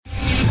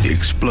the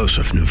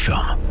explosive new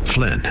film,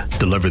 Flynn,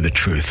 Deliver the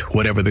Truth,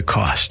 Whatever the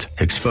Cost,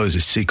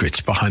 exposes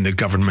secrets behind the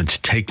government's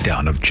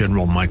takedown of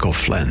General Michael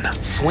Flynn.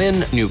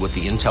 Flynn knew what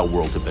the intel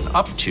world had been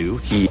up to.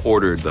 He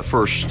ordered the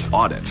first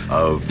audit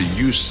of the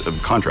use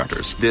of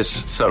contractors.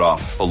 This set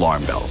off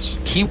alarm bells.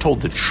 He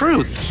told the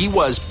truth. He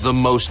was the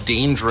most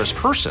dangerous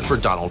person for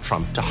Donald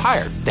Trump to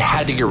hire. They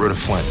had to get rid of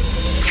Flynn.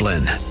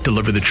 Flynn,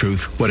 Deliver the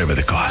Truth, Whatever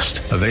the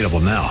Cost. Available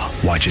now.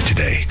 Watch it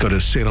today. Go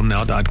to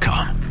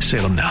salemnow.com.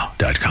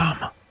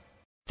 salemnow.com.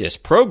 This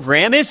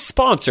program is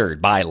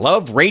sponsored by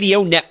Love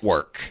Radio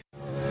Network.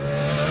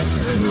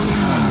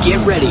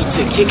 Get ready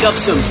to kick up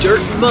some dirt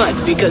and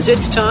mud because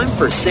it's time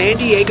for San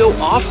Diego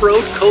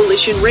Off-Road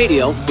Coalition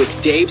Radio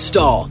with Dave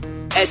Stahl.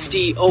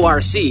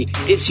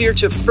 SDORC is here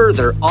to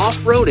further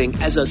off-roading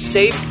as a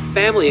safe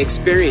family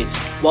experience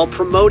while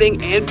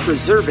promoting and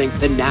preserving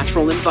the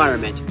natural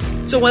environment.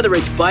 So whether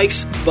it's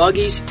bikes,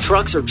 buggies,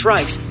 trucks, or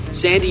trikes,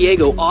 San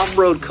Diego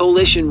Off-Road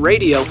Coalition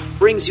Radio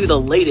brings you the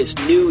latest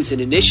news and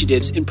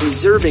initiatives in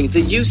preserving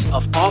the use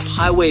of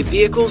off-highway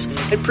vehicles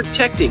and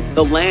protecting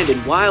the land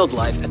and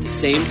wildlife at the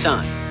same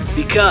time.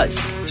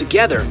 Because,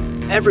 together,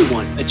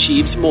 everyone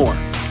achieves more.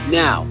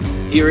 Now,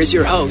 here is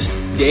your host,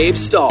 Dave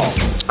Stahl.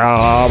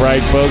 All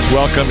right, folks,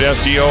 welcome to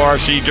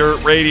SDORC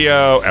Dirt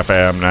Radio,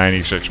 FM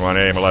 96.1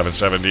 AM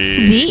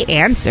 1170. The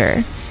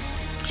Answer.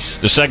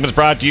 The segment's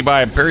brought to you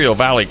by Imperial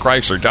Valley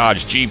Chrysler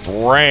Dodge Jeep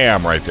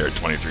Ram right there at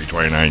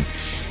 2329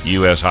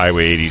 U.S.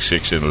 Highway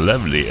 86 in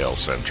lovely El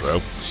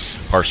Centro.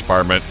 Parts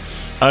Department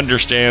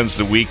understands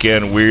the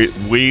weekend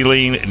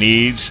wheeling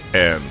needs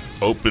and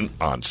open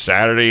on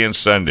Saturday and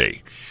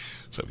Sunday.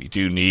 So if you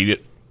do need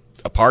it,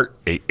 a part,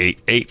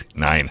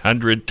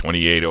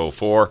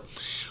 888-900-2804.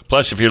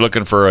 Plus, if you're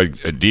looking for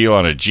a deal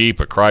on a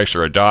Jeep, a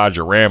Chrysler, a Dodge,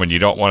 a Ram, and you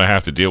don't want to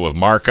have to deal with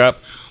markup,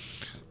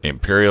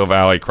 Imperial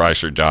Valley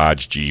Chrysler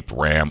Dodge Jeep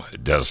Ram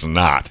does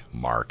not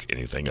mark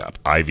anything up.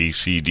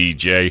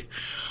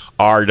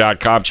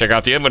 IVCDJR.com. Check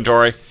out the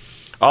inventory.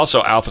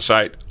 Also,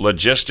 AlphaSite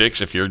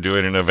Logistics. If you're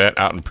doing an event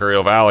out in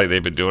Imperial Valley,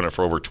 they've been doing it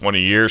for over 20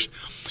 years.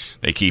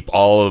 They keep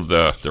all of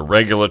the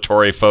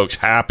regulatory folks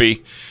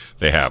happy.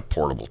 They have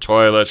portable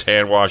toilets,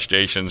 hand wash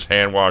stations,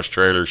 hand wash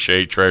trailers,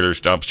 shade trailers,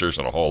 dumpsters,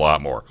 and a whole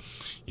lot more.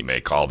 You may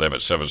call them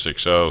at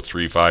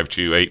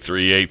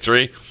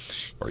 760-352-8383.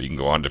 Or you can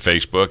go on to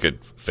Facebook at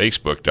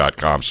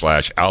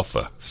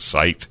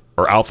facebook.com/AlphaSite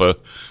or Alpha,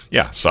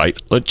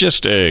 Site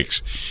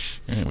Logistics.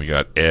 And we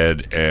got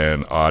Ed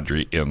and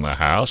Audrey in the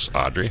house.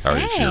 Audrey, how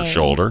is your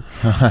shoulder?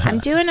 I'm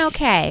doing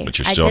okay. But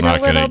you're still not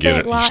going to get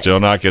it. You're still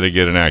not going to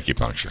get an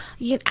acupuncture.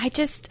 I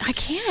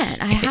can't.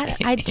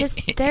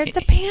 There's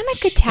a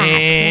panic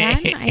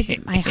attack,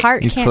 man. My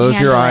heart can't handle it. You close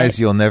your eyes,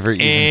 you'll never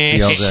even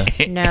feel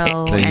the.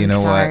 No, I'm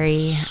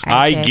sorry.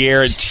 I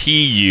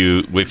guarantee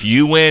you, if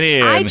you went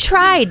in, I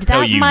tried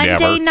that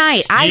Monday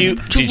night.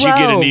 Did you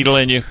get a needle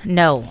in you?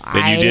 No,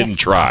 then you didn't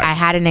try. I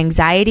had an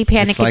anxiety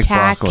panic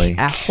attack. Broccoli.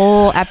 A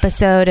whole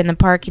episode in the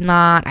parking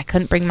lot. I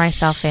couldn't bring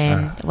myself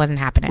in. It wasn't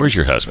happening. Where's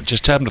your husband?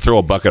 Just tell him to throw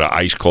a bucket of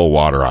ice cold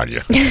water on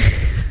you.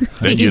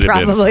 He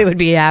probably would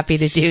be happy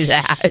to do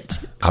that.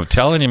 I'm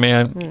telling you,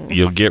 man,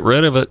 you'll get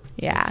rid of it.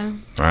 Yeah.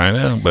 I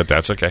know, but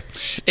that's okay.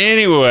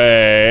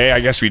 Anyway, I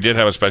guess we did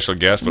have a special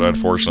guest, but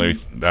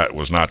unfortunately that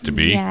was not to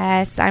be.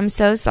 Yes, I'm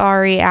so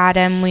sorry,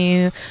 Adam.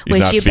 We He's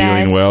wish not you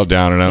feeling best. well,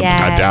 down and out.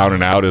 Yes. Down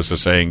and out, as the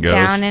saying goes.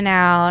 Down and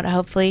out.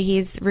 Hopefully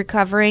he's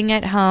recovering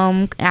at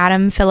home.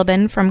 Adam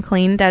Philibin from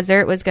Clean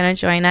Desert was going to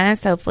join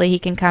us. Hopefully he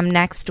can come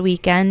next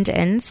weekend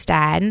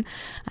instead.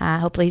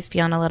 Hopefully he's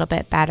feeling a little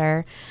bit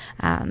better.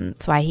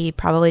 That's why he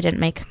probably didn't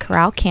make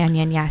Corral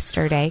Canyon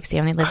yesterday because he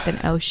only lives in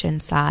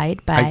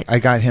Oceanside. But I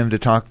got him to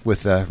talk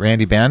with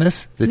Randy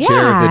Banis, the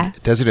chair of the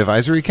Desert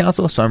Advisory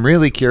Council. So I'm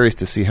really curious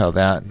to see how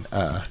that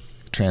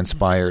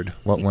transpired,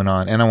 what went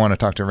on. And I want to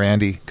talk to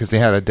Randy because they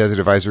had a Desert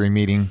Advisory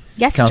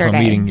Council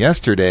meeting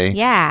yesterday.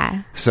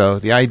 Yeah. So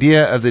the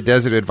idea of the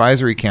Desert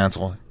Advisory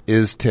Council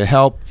is to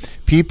help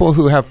people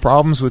who have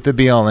problems with the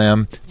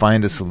BLM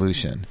find a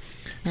solution.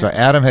 So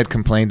Adam had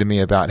complained to me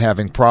about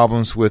having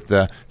problems with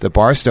the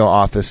Barstow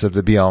office of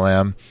the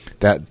BLM,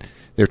 that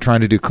they're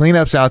trying to do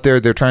cleanups out there.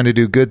 They're trying to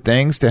do good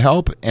things to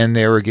help, and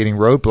they were getting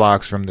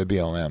roadblocks from the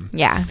BLM.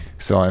 Yeah.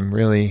 So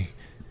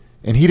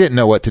and he didn't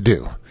know what to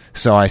do.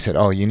 So I said,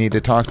 you need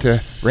to talk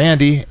to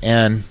Randy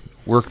and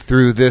work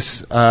through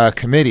this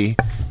committee,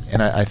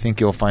 and I think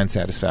you'll find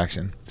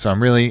satisfaction. So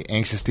I'm really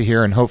anxious to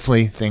hear, and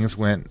hopefully things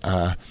went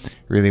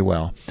really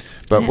well.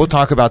 But we'll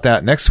talk about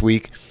that next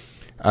week.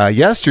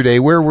 Yesterday,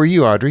 where were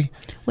you, Audrey?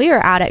 We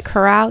were out at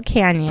Corral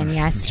Canyon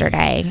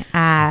yesterday.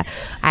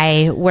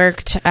 I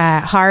worked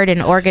hard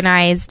and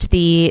organized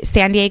the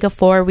San Diego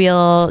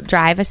Four-Wheel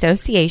Drive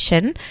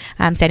Association,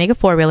 San Diego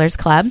Four-Wheelers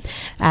Club,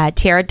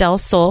 Tierra del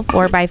Sol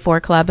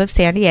 4x4 Club of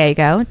San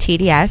Diego,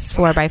 TDS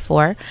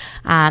 4x4,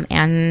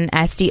 and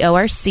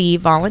SDORC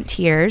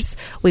volunteers.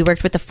 We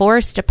worked with the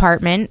Forest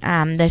Department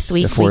this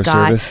week. We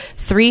got Service.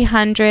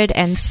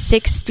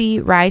 360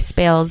 rice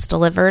bales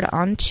delivered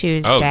on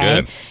Tuesday. Oh,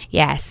 good.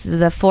 Yes,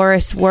 the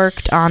forest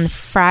worked on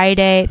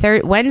Friday,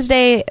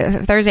 Thursday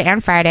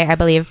and Friday, I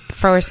believe,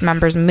 Force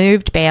members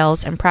moved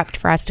bales and prepped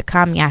for us to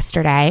come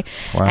yesterday.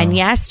 Wow. And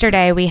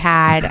yesterday we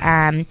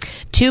had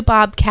 2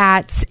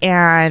 Bobcats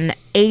and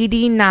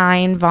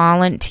 89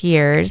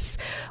 volunteers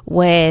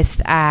with,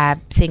 I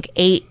think,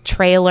 8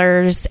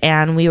 trailers,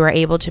 and we were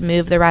able to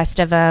move the rest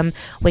of them.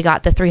 We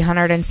got the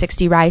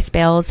 360 rice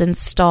bales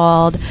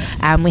installed.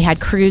 We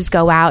had crews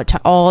go out to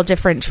all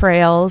different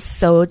trails,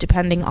 so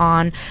depending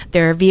on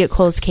their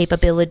vehicle's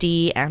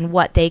capability and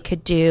what they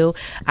could do,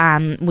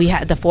 we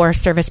had the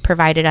Forest Service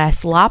provided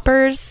us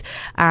loppers,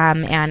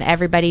 and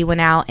everybody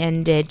went out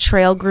and did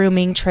trail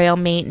grooming, trail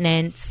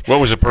maintenance. What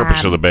was the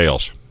purpose of the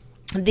bales?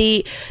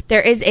 There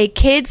is a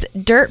kids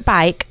dirt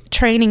bike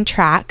training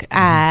track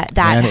that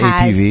and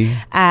has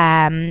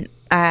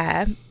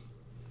ATV.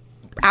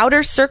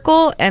 Outer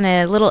circle and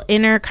a little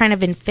inner kind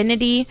of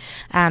infinity.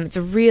 It's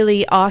a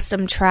really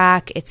awesome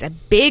track. It's a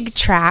big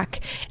track,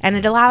 and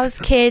it allows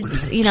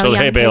kids, So young the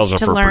hay bales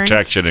kids are to for learn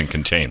protection and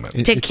containment.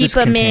 to It keep just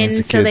them in contains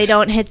the so they kids.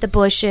 don't hit the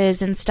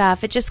bushes and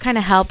stuff. It just kind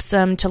of helps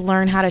them to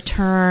learn how to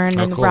turn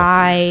and cool.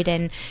 ride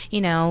and,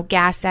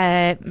 gas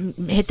up,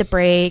 hit the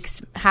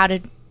brakes, how to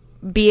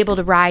be able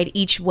to ride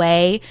each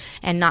way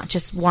and not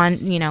just one,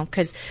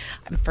 because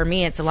for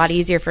me, it's a lot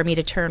easier for me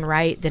to turn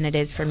right than it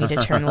is for me to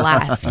turn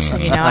left.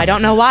 I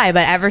don't know why,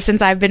 but ever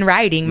since I've been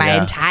riding, my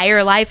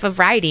entire life of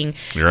riding,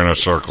 You're in a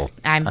circle.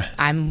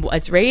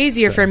 it's way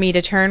easier for me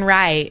to turn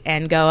right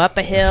and go up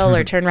a hill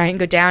or turn right and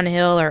go down a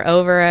hill or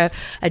over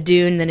a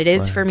dune than it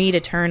is for me to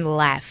turn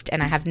left.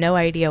 And I have no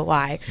idea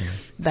why.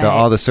 But So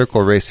all the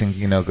circle racing,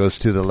 goes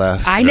to the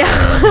left. I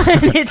know.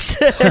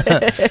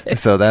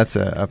 It's So that's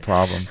a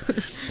problem.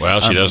 Well,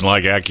 she doesn't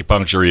like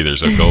acupuncture either,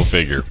 so go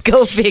figure.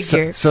 go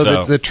figure.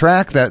 So the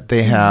track that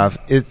they have,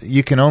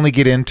 you can only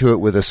get into it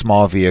with a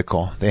small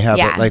vehicle. They have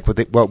Yeah. it like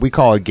what we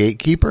call a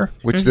gatekeeper,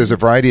 which there's a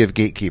variety of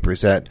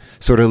gatekeepers that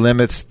sort of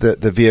limits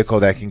the vehicle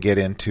that can get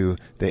into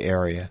the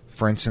area.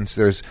 For instance,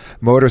 there's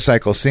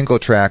motorcycle single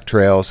track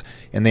trails,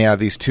 and they have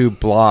these 2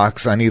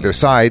 blocks on either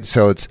side,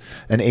 so it's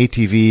an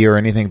ATV or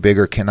anything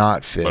bigger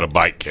cannot fit. But a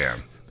bike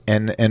can.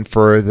 And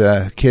for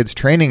the kids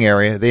training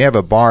area, they have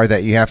a bar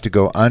that you have to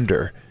go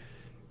under.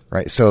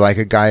 Right, so like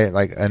a guy,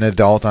 like an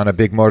adult on a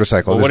big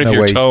motorcycle. Well, what if there's no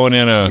you're way towing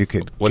in you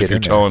could What if get you're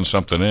in there. towing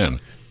something in?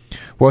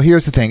 Well,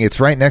 here's the thing: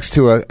 it's right next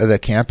to the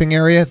camping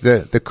area,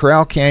 the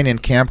Corral Canyon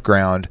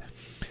campground.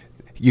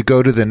 You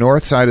go to the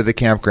north side of the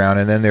campground,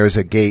 and then there's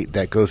a gate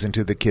that goes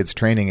into the kids'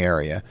 training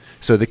area.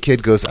 So the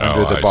kid goes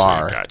under I the see.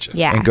 bar, Gotcha.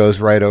 Yeah. and goes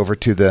right over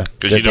to the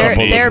 'Cause you don't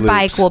couple need- of Their loops.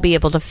 bike will be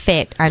able to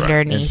fit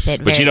underneath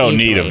it. But you very don't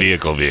need a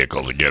easily.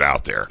 vehicle to get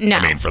out there. No.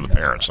 I mean, for the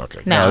parents. Okay.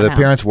 No. The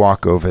parents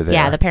walk over there.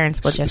 Yeah, the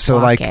parents will just so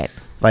walk like it.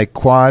 like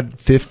quad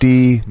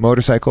 50,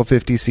 motorcycle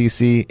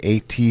 50cc,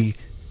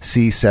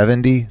 ATC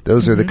 70.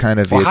 Those are the kind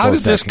of Well, vehicles how did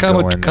that this can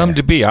go in come there.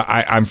 to be?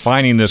 I'm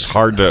finding this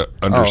hard to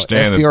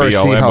understand that SDRC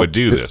BLM helped- would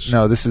do this.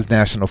 No, this is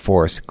National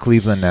Forest,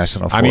 Cleveland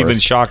National Forest. I'm even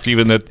shocked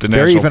even that the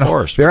They're National even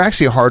Forest. They're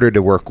actually harder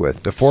to work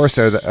with. The forests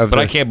are But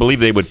I can't believe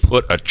they would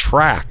put a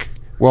track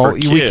Well, for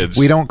kids.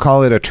 we don't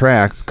call it a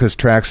track because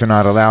tracks are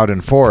not allowed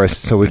in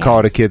forests, so we call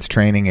it a kids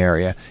training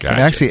area. Gotcha.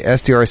 And actually,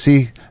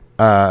 SDRC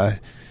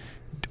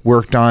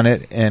worked on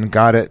it and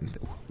got it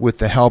with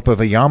the help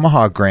of a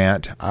Yamaha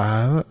grant.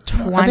 I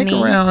think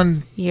 20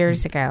 around,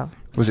 years ago.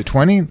 was it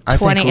 20? I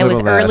 20. think a It little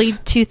was less. early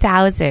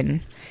 2000.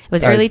 It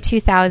was early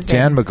 2000.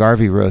 Jan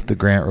McGarvey wrote the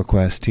grant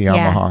request to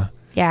Yamaha.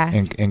 Yeah.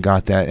 And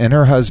got that. And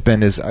her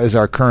husband is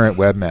our current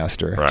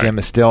webmaster. Right. Jim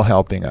is still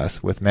helping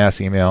us with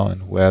mass email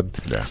and web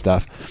Yeah.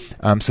 stuff.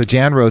 So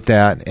Jan wrote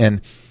that.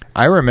 And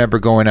I remember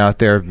going out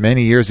there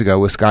many years ago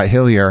with Scott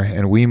Hillier,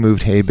 and we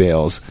moved hay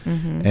bales,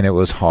 and it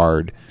was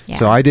hard. Yeah.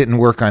 So I didn't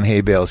work on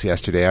hay bales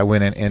yesterday. I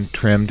went in and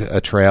trimmed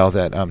a trail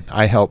that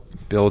I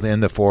helped build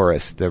in the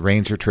forest, the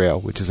Ranger Trail,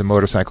 which is a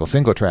motorcycle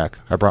single track.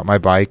 I brought my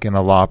bike and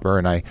a lopper,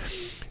 and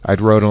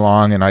I'd rode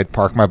along, and I'd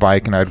park my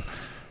bike, and I'd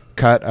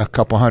cut a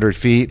couple 100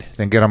 feet,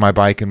 then get on my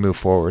bike and move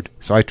forward.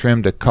 So I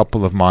trimmed a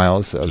couple of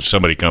miles of Does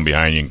somebody come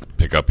behind you and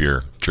pick up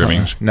your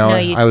trimmings? No, No,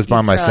 I was by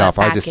you throw myself.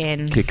 it I back just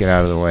in. kick it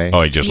out of the way.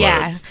 Oh, he just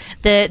let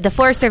it. The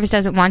Forest Service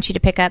doesn't want you to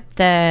pick up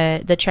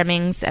the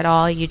trimmings at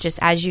all. You just,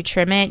 as you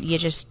trim it, you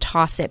just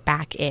toss it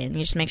back in.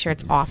 You just make sure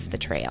it's off the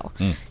trail.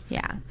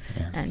 Yeah.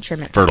 And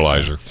trim it.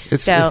 Fertilizer.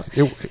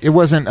 It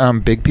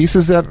wasn't big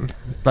pieces that,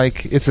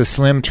 like, it's a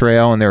slim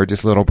trail, and there were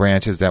just little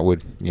branches that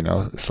would,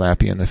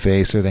 slap you in the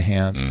face or the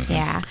hands.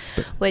 Yeah,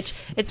 which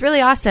it's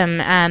really awesome.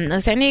 The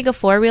San Diego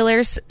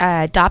four-wheelers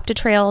adopt a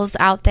trails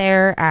out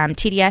there.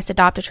 TDS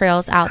adopt a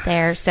trails out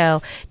there.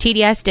 So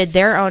TDS did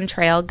their own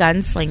trail,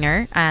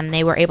 Gunslinger.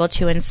 They were able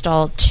to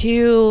install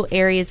 2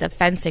 areas of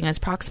fencing,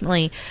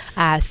 approximately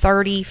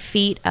 30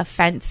 feet of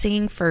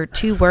fencing for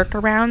 2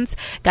 workarounds.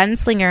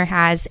 Gunslinger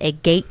has a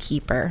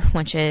gatekeeper,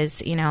 which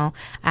is,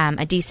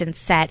 a decent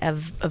set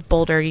of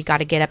boulder you got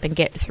to get up and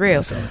get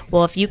through.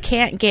 Well, if you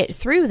can't get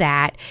through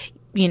that,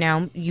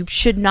 you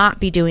should not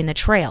be doing the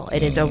trail.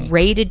 It is a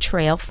rated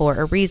trail for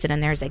a reason,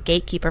 and there's a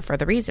gatekeeper for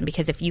the reason,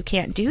 because if you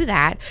can't do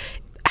that,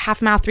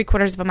 half a mile,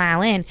 3/4 of a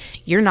mile in,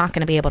 you're not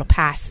going to be able to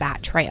pass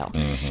that trail.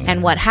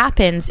 And what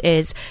happens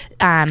is,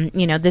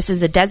 this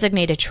is a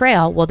designated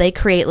trail. Well, they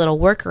create little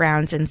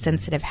workarounds in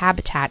sensitive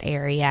habitat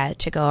area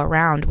to go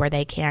around where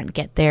they can't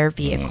get their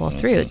vehicle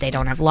through. They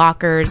don't have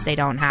lockers. They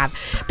don't have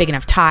big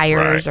enough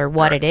tires or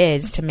what it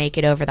is to make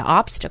it over the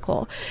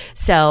obstacle.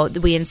 So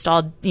we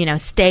installed,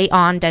 stay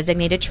on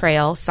designated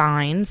trail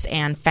signs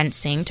and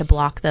fencing to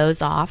block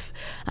those off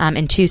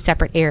in 2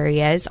 separate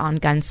areas on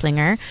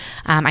Gunslinger.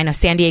 I know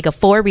San Diego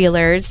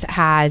Four-Wheelers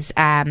has,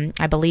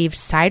 I believe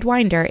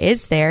Sidewinder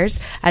is theirs,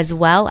 as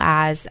well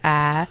as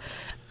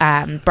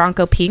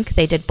Bronco Peak.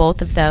 They did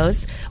both of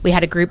those. We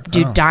had a group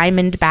do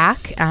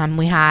Diamondback.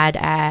 We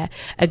had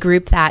a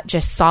group that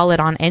just saw it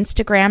on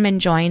Instagram and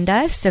joined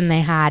us, and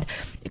they had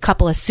a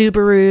couple of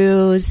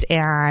Subarus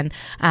and,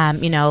 a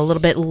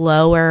little bit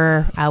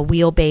lower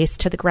wheelbase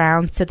to the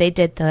ground. So they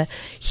did the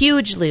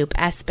huge loop,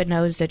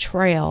 Espinosa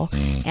Trail,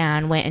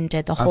 and went and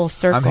did the whole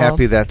circle. I'm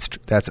happy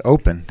that's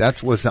open.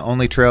 That was the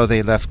only trail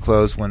they left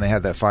closed when they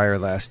had that fire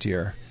last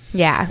year.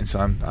 Yeah. And so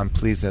I'm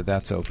pleased that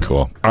that's open.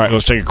 Cool. All right,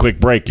 let's take a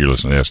quick break. You're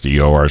listening to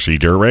SDORC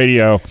Dirt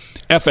Radio,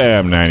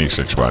 FM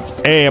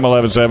 96.1, AM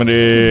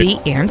 1170.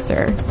 The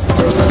Answer.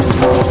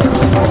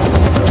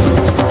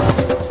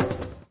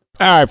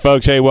 All right,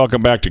 folks. Hey,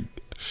 welcome back to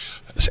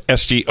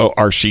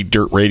SDORC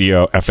Dirt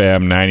Radio,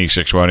 FM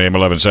 96.1, AM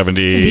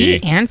 1170.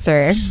 The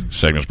Answer.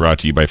 Segment's brought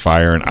to you by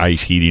Fire and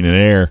Ice Heating and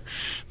Air.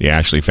 The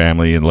Ashley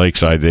family in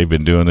Lakeside, they've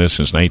been doing this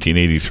since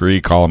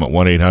 1983. Call them at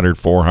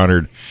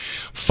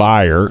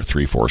 1-800-400-FIRE,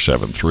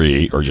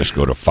 3473, or just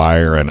go to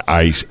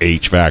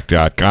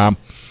fireandicehvac.com.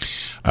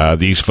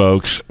 These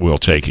folks will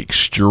take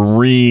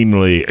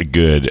extremely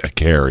good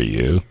care of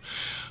you.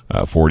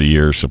 40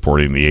 years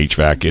supporting the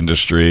HVAC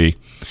industry.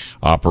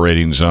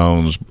 Operating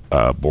zones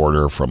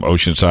border from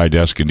Oceanside to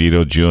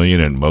Escondido,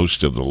 Julian, and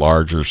most of the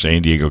larger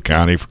San Diego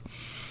County,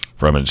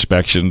 from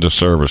inspection to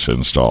service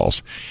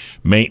installs.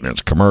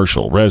 Maintenance,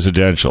 commercial,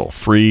 residential,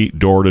 free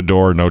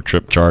door-to-door, no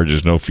trip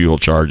charges, no fuel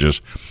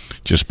charges.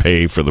 Just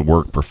pay for the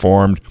work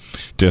performed.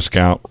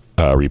 Discount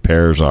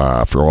repairs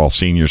for all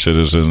senior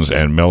citizens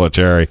and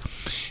military.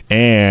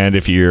 And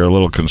if you're a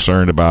little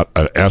concerned about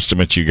an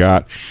estimate you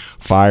got,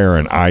 Fire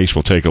and Ice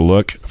will take a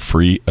look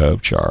free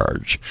of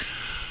charge.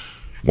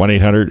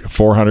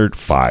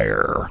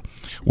 1-800-400-FIRE.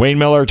 Wayne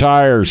Miller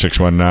Tires,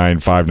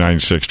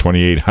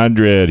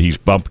 619-596-2800. He's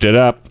bumped it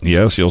up.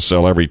 Yes, he'll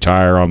sell every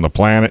tire on the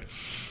planet.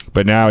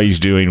 But now he's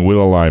doing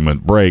wheel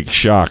alignment, brake,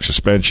 shock,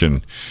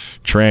 suspension,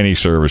 tranny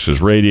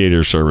services,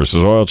 radiator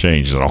services, oil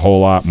changes, and a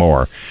whole lot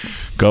more.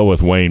 Go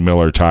with Wayne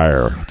Miller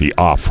Tire, the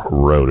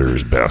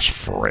off-roader's best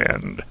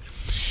friend.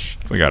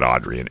 We got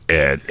Audrey and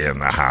Ed in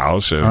the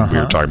house, and we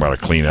were talking about a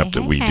cleanup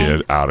that we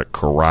did out at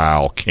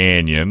Corral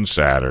Canyon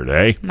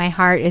Saturday. My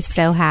heart is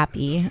so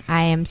happy.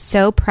 I am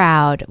so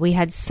proud. We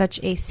had such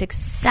a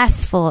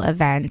successful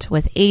event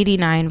with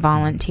 89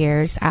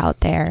 volunteers out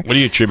there. What do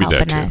you attribute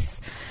that to?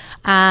 Us.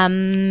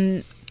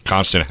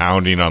 Constant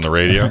hounding on the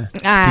radio?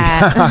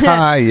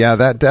 Yeah,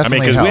 that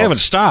definitely because helps. we haven't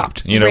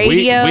stopped.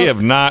 We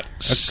have not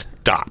stopped.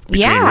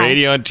 Between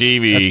radio and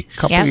TV. A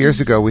couple years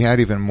ago, we had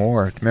even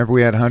more. Remember,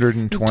 we had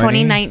 120?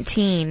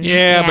 2019.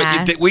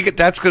 Yeah, but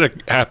that's going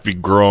to have to be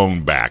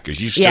grown back, because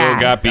you still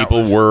got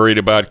people worried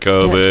about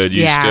COVID.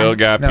 You still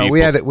got people. We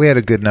had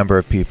a good number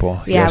of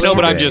people. Yeah, no,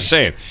 but I'm just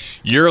saying,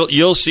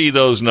 you'll see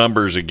those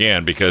numbers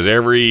again, because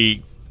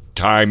every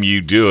time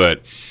you do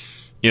it,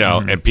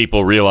 and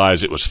people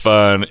realize it was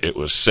fun, it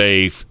was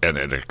safe, and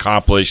it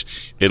accomplished,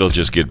 it'll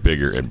just get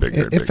bigger and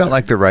bigger. It felt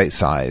like the right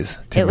size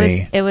to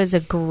me. It was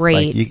a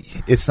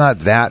great. It's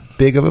not that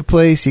big of a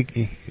place. You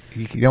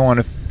don't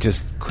want to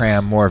just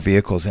cram more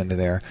vehicles into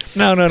there.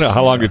 No.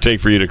 How long did it take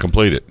for you to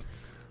complete it?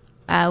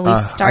 We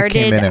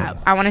started,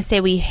 I want to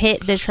say we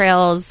hit the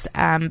trails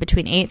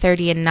between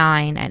 8:30 and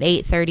 9. At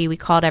 8:30, we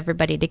called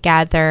everybody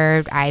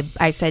together.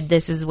 I said,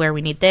 this is where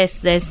we need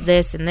this,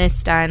 and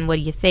this done. What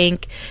do you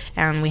think?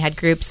 And we had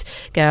groups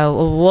go,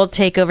 well, we'll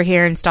take over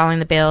here installing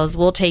the bales.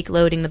 We'll take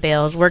loading the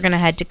bales. We're going to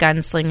head to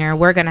Gunslinger.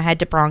 We're going to head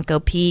to Bronco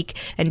Peak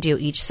and do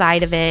each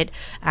side of it.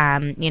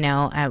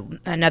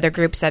 Another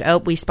group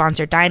said, we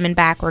sponsor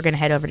Diamondback. We're going to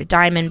head over to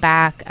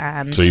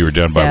Diamondback. So you were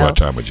done by what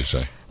time, would you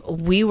say?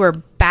 We were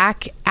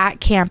back at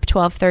camp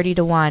 12:30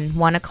 to 1.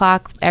 1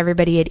 o'clock,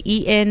 everybody had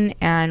eaten,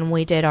 and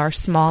we did our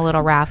small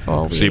little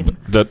raffle. See,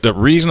 the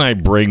reason I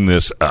bring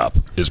this up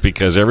is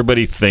because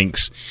everybody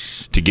thinks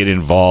to get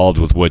involved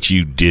with what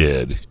you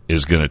did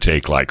is going to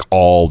take like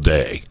all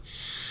day.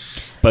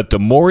 But the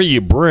more you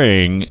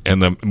bring,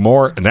 and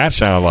that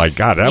sounded like,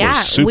 God, that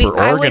was super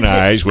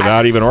organized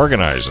without even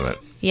organizing it.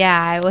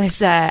 Yeah,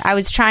 I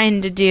was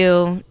trying to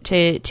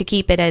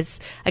keep it as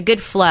a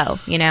good flow,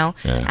 Yeah.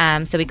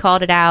 So we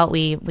called it out.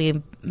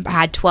 We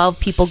had 12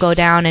 people go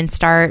down and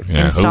start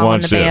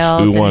installing the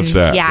bales. Who wants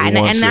that? Yeah,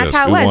 and that's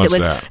how it was.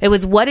 It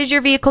was what is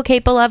your vehicle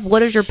capable of?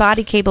 What is your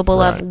body capable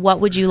of?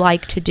 What would you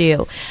like to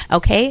do?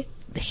 Okay.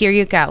 here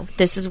you go.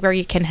 This is where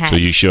you can head. So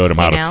you showed him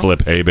how to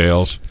flip hay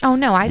bales? Oh,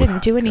 no, I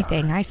didn't do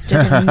anything. I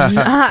stood in,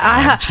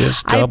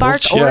 I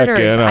bark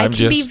orders. I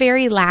can be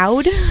very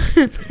loud.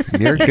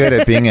 You're good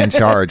at being in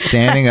charge,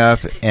 standing up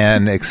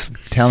and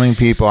telling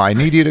people, I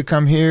need you to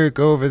come here,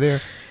 go over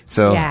there.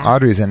 So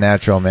Audrey's a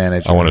natural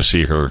manager. I want to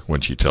see her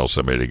when she tells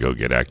somebody to go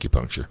get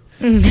acupuncture.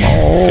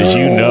 Because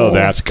you know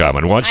that's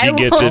coming. Once she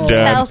gets it done,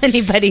 tell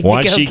anybody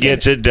once she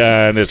gets it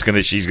done,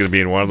 she's going to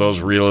be in one of those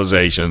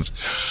realizations.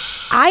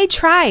 I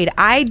tried.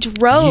 I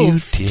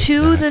drove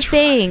to the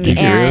thing. Did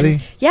you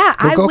really? Yeah,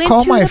 well, I go went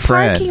call to my the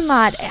friend. parking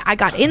lot. I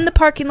got in the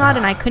parking lot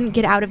and I couldn't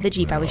get out of the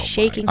Jeep. I was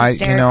shaking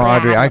hysterically.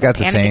 Audrey, I got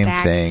the panic same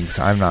attack. things.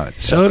 I'm not.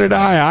 So did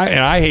I. And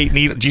I hate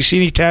needles. Do you see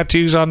any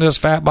tattoos on this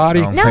fat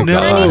body? Oh, No,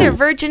 not either.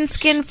 Virgin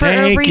skin for a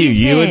Thank reason.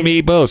 you and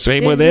me both.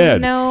 Same with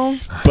Ed. No.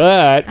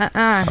 But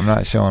I'm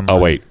not showing. oh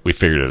wait, we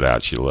figured it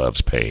out. She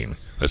loves pain.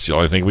 That's the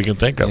only thing we can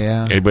think of.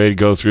 Yeah. Anybody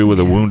go through with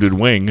a wounded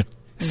wing?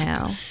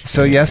 No.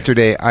 So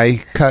yesterday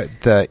I cut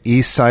the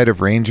east side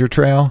of Ranger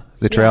Trail,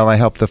 the trail I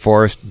helped the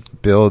forest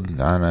build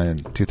on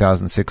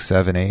 2006,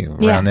 7, 8,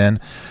 around then.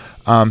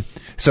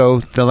 So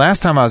the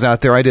last time I was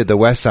out there, I did the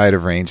west side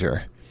of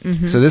Ranger.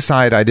 Mm-hmm. So this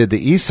side, I did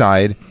the east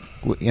side,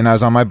 and I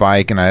was on my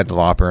bike, and I had the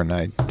lopper, and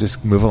I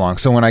just move along.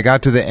 So when I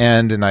got to the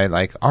end, and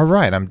I all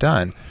right, I'm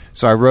done.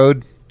 So I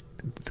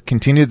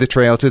continued the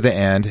trail to the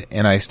end,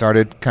 and I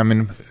started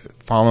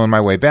following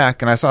my way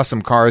back, and I saw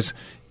some cars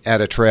at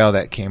a trail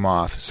that came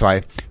off. So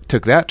I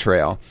took that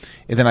trail,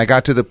 and then I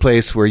got to the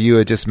place where you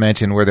had just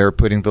mentioned where they were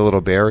putting the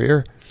little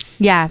barrier.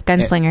 Yeah,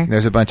 Gunslinger. And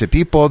there's a bunch of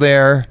people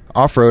there,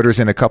 off-roaders,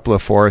 and a couple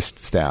of forest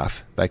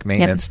staff, like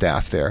maintenance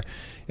staff there.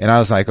 And I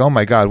was like, oh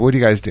my God, what do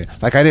you guys do?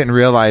 Like, I didn't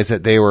realize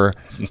that they were,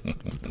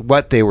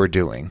 what they were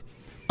doing.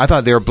 I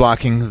thought they were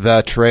blocking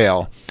the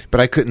trail, but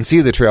I couldn't see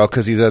the trail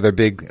because these other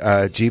big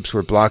Jeeps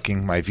were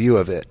blocking my view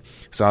of it.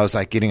 So I was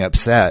like getting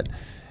upset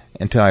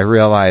until I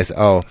realized,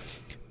 oh,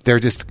 they're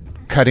just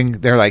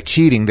they're like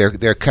cheating.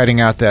 They're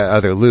cutting out that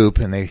other loop,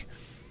 and the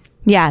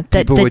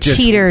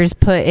cheaters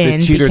put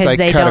in because like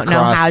they don't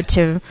know how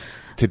to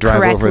drive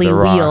correctly over the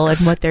wheel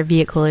rocks. and what their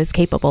vehicle is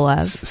capable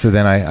of. So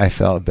then I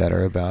felt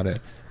better about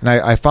it, and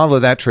I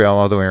followed that trail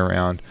all the way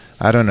around.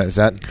 I don't know. Is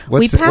that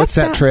what's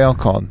that trail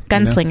called?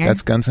 Gunslinger. You know?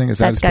 That's Gunslinger. Is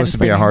that That's supposed to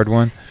be a hard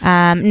one?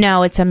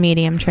 No, it's a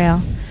medium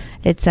trail.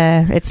 It's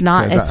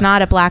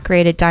not a black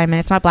rated diamond.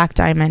 It's not black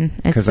diamond.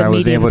 It's because a I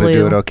was medium able blue. to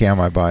do it okay on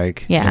my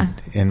bike. Yeah.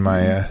 In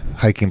my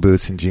hiking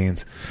boots and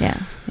jeans. Yeah.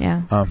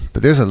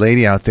 But there's a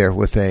lady out there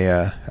with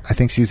I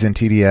think she's in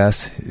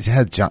TDS. She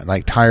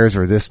had tires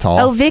are this tall.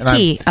 Oh,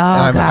 Vicky.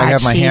 God. I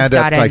have my hand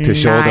up to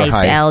shoulder nice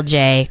height.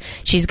 LJ.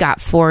 She's got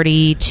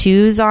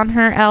 42s on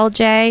her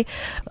LJ,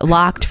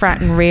 locked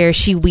front and rear.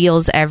 She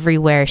wheels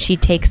everywhere. She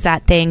takes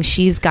that thing.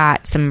 She's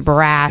got some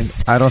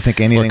brass. I don't think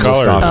anything will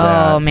color stop is it?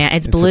 that. Oh man,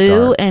 it's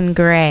blue and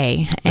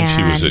gray. And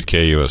she was at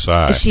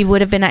KUSI. She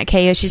would have been at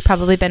KU. She's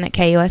probably been at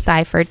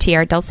KUSI for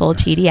TR Del Sol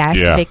TDS.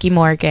 Yeah. Vicky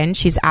Morgan.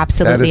 She's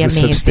absolutely that is a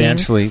amazing.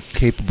 Substantially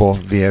capable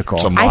vehicle.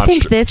 I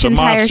think this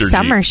entire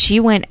summer she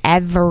went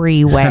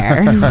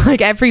everywhere.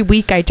 Like every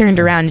week I turned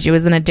around and she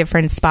was in a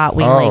different spot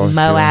wheeling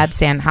Moab,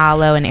 San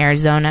Hollow, and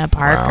Arizona,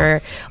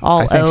 Parker,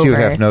 all over. I think she would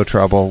have no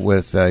trouble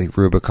with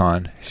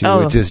Rubicon. She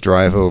would just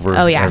drive over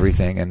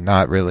everything and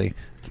not really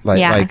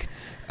like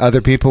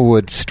other people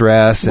would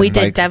stress. We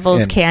did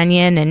Devil's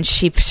Canyon and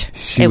she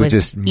would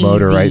just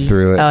motor right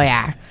through it. Oh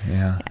yeah.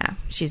 Yeah.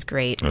 She's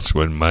great. That's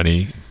when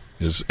money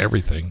is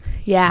everything.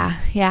 Yeah.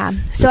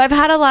 So I've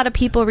had a lot of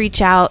people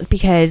reach out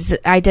because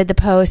I did the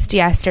post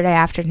yesterday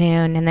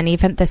afternoon and then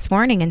even this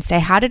morning and say,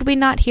 how did we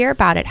not hear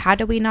about it? How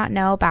did we not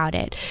know about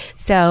it?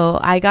 So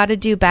I got to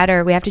do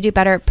better. We have to do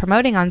better at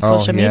promoting on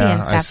social media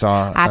and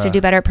stuff. I have to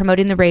do better at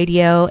promoting the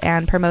radio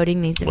and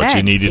promoting these events. What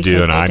you need to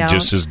do, and I'm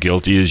just as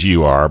guilty as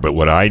you are, but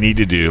what I need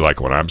to do,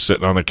 like when I'm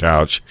sitting on the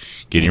couch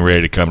getting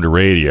ready to come to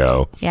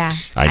radio,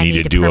 I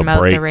need to do a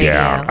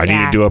breakdown. I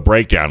need to do a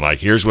breakdown. Like,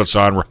 here's what's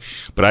on,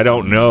 but I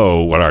don't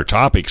know what our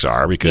topics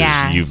are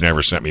because you've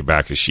never sent me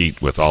back a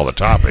sheet with all the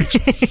topics.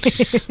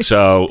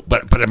 So,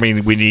 but I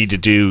mean, we need to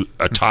do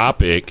a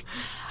topic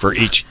for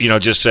each,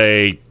 just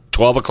say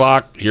 12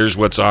 o'clock, here's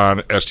what's on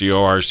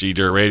SDORC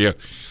Dirt Radio.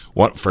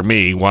 For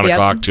me, 1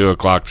 o'clock, 2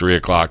 o'clock, 3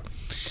 o'clock.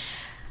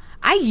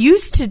 I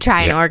used to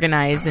try and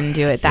organize and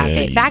do it that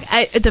way.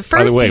 The first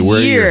By the way, year. where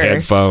are your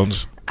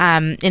headphones?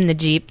 In the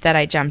Jeep that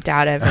I jumped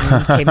out of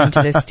and came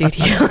into the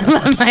studio.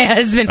 My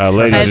husband,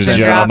 ladies and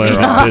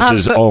gentlemen, this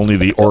is only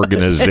the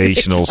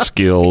organizational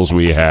skills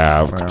we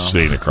have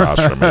sitting across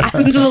from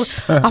me.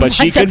 But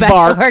she can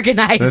bark.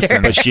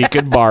 Organizer. But she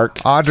can bark.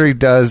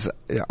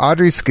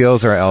 Audrey's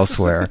skills are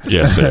elsewhere.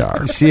 Yes, they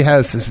are. She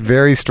has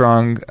very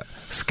strong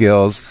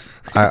skills.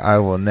 I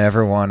will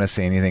never want to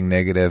say anything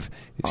negative.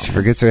 She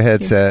forgets her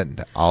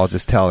headset. I'll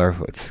just tell her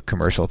it's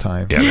commercial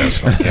time. Yeah, that's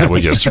fine. Yeah,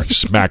 we just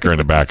smack her in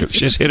the back.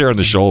 Just hit her on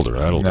the shoulder.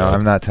 No,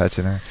 I'm not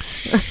touching her.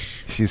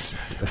 She's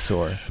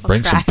sore.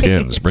 Bring some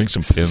pins. Bring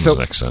some pins So-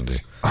 next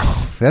Sunday.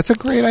 That's a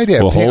great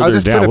idea. We'll hold I'll her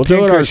just down. put a We'll do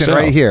pin it cushion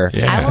ourselves. right here,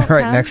 Yeah. I won't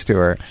right come. next to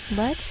her.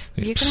 What?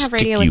 You can have Stick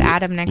radio you with with-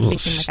 Adam next we'll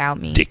weekend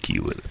without me. Stick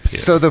you with a pin.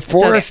 So the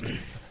forest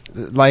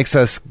likes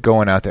us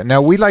going out there.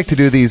 Now we like to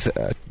do these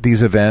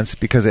events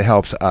because it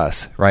helps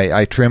us, right?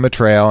 I trim a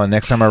trail, and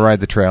next time I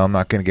ride the trail, I'm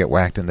not going to get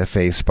whacked in the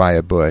face by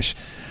a bush.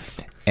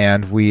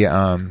 And we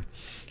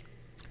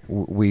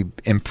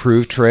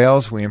improve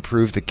trails. We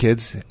improve the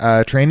kids'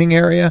 training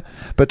area.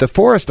 But the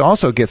forest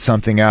also gets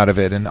something out of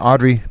it. And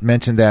Audrey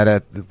mentioned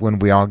that when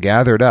we all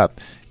gathered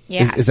up.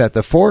 Yeah. Is that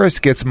the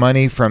forest gets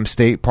money from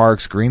State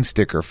Parks Green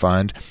Sticker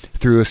Fund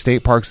through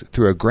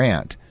a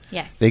grant.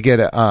 Yes. They get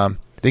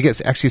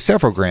actually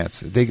several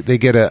grants. They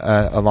get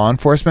a law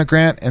enforcement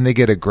grant, and they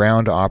get a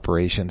ground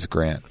operations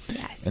grant.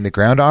 Yes. And the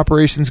ground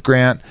operations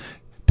grant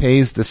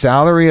pays the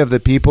salary of the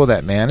people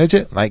that manage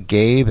it, like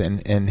Gabe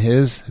and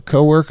his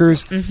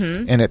coworkers,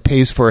 and it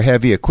pays for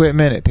heavy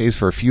equipment, it pays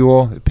for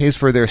fuel, it pays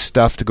for their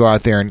stuff to go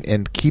out there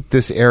and keep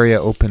this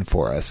area open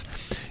for us.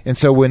 And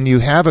so when you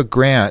have a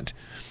grant,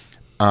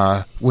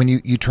 when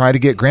you try to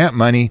get grant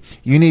money,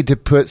 you need to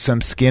put some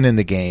skin in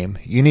the game.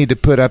 You need to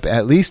put up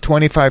at least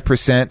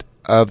 25%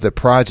 of the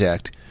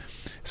project.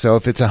 So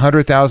if it's a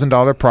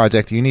 $100,000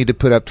 project, you need to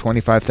put up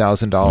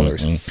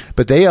 $25,000.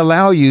 But they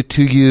allow you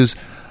to use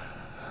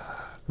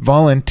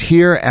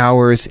volunteer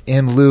hours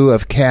in lieu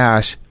of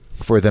cash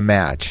for the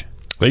match.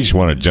 They just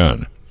want it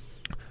done.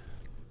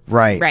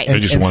 Right. Right. They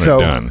just and want it so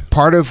done.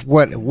 Part of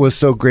what was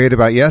so great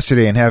about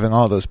yesterday and having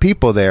all those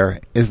people there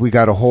is we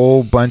got a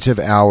whole bunch of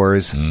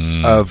hours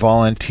of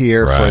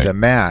volunteer for Right. the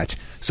match.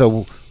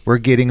 So we're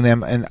getting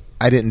them, and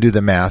I didn't do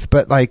the math,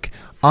 but like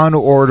on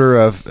order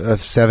of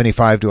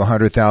 $75,000 to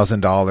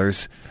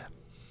 $100,000.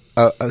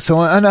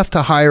 So enough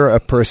to hire a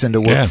person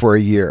to work for a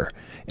year.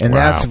 And Wow.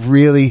 that's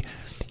really,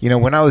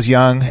 when I was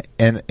young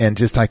and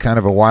just like kind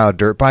of a wild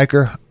dirt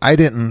biker, I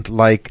didn't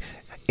like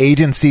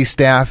agency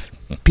staff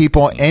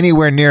people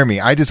anywhere near me.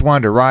 I just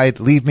wanted to ride,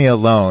 leave me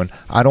alone.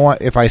 I don't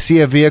want, if I see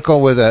a vehicle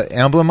with an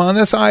emblem on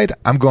the side,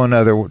 I'm going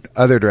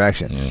other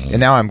direction. And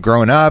now I'm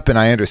grown up and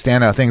I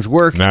understand how things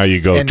work. Now you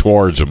go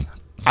towards them.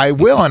 I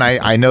will, and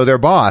I know their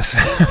boss,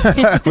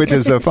 which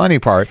is the funny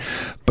part.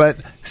 But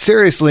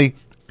seriously,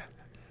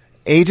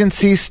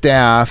 agency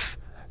staff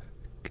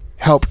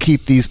help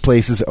keep these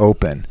places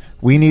open.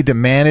 We need to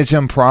manage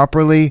them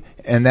properly,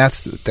 and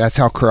that's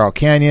how Coral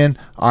Canyon,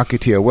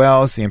 Akatia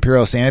Wells, the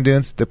Imperial Sand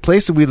Dunes, the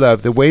places we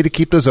love, the way to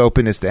keep those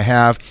open is to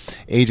have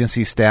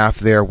agency staff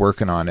there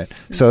working on it.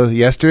 So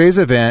yesterday's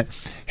event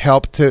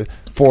helped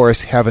for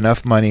us have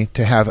enough money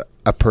to have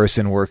a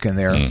person working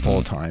there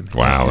full time.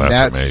 Wow, And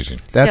that's amazing.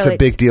 That's So a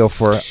big deal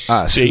for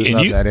us who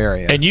love that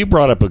area. And you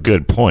brought up a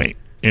good point.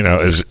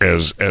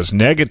 As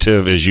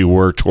negative as you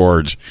were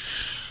towards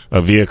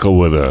a vehicle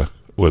with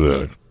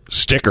a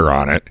sticker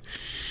on it,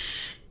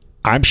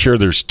 I'm sure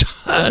there's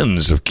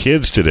tons of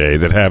kids today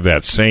that have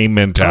that same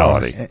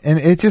mentality. And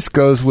it just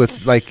goes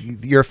with like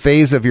your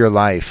phase of your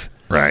life.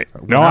 Right.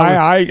 No,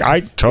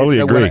 I totally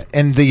agree.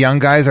 And the young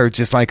guys are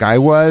just like I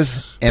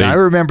was. And They- I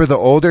remember the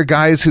older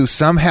guys who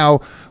somehow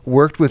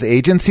worked with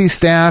agency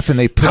staff and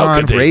they put How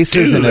on could they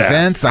races do and that?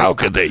 events. How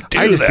could they do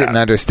I just that? didn't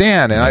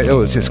understand. And it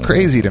was just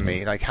crazy to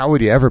me. Like, how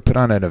would you ever put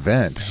on an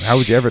event? How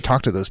would you ever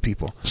talk to those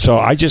people? So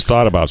I just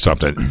thought about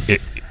something.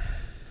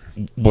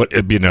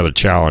 It'd be another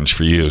challenge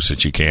for you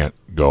since you can't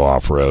go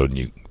off-road and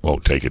you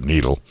won't take a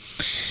needle.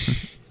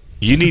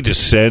 You need to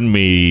send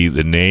me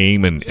the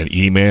name and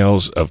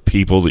emails of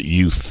people that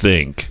you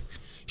think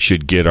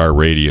should get our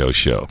radio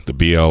show, the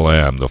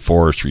BLM, the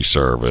Forestry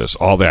Service,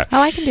 all that. Oh,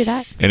 I can do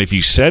that. And if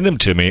you send them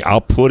to me,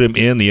 I'll put them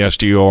in the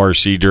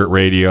SDORC Dirt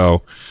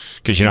Radio,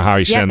 because you know how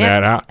you send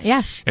that out?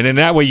 Yeah. And then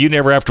that way you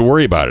never have to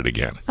worry about it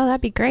again. Oh,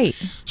 that'd be great.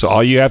 So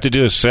all you have to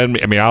do is send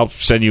me, I'll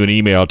send you an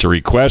email to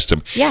request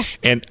them. Yeah.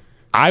 And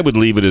I would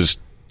leave it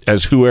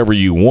as whoever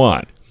you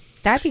want.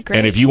 That'd be great.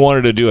 And if you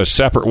wanted to do a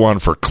separate one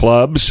for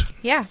clubs,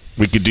 yeah.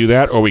 we could do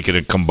that, or we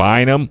could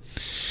combine them.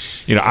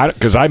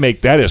 Because I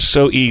make that is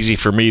so easy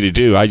for me to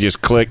do. I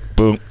just click,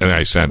 boom, and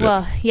I send it.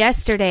 Well,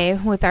 yesterday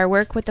with our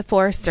work with the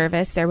Forest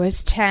Service, there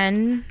was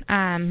 10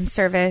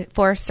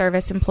 Forest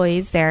Service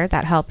employees there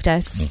that helped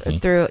us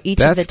through each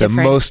of the That's different.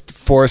 the most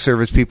Forest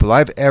Service people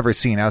I've ever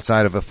seen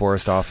outside of a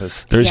forest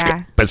office.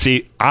 But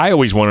see, I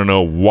always want to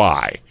know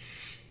why.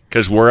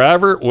 Because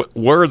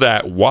where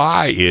that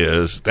why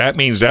is, that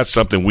means that's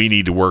something we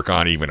need to work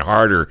on even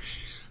harder.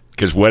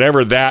 Because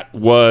whatever that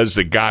was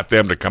that got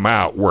them to come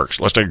out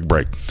works. Let's take a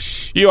break.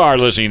 You are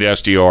listening to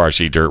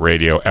SDORC Dirt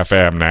Radio,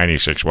 FM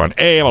 96.1,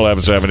 AM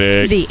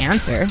 1170. The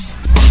answer.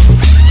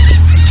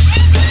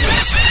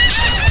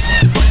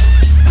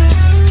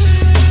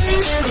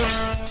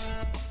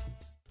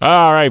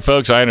 All right,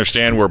 folks, I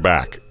understand we're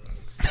back.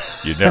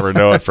 You'd never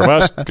know it from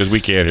us because we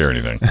can't hear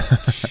anything.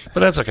 But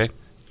that's okay.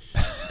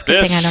 It's a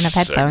good thing I don't have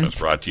headphones. Segment's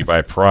brought to you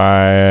by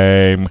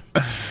Primary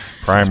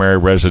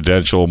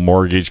Residential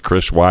Mortgage.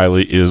 Chris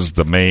Wiley is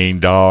the main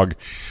dog.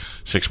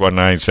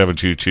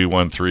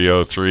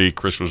 619-722-1303.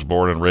 Chris was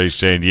born and raised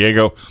San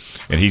Diego,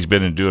 and he's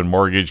been doing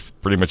mortgage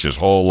pretty much his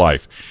whole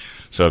life.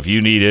 So if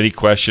you need any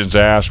questions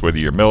asked, whether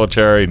you're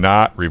military,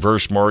 not,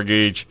 reverse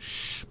mortgage,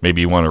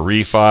 maybe you want to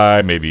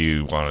refi, maybe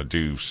you want to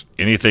do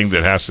anything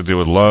that has to do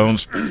with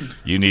loans,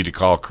 you need to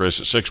call Chris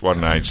at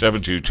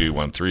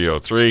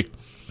 619-722-1303.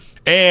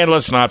 And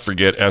let's not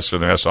forget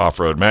S&S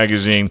Off-Road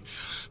Magazine.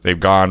 They've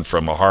gone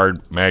from a hard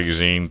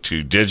magazine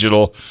to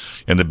digital,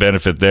 and the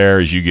benefit there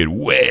is you get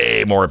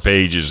way more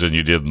pages than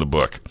you did in the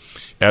book.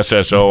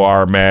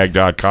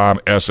 SSORmag.com,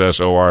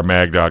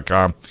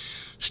 SSORmag.com.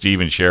 Steve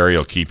and Sherry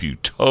will keep you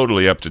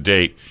totally up to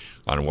date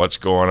on what's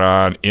going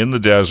on in the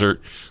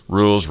desert,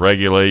 rules,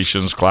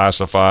 regulations,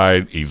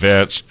 classified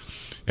events,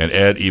 and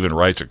Ed even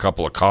writes a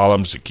couple of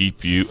columns to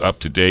keep you up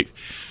to date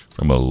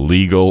from a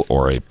legal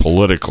or a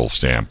political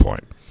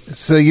standpoint.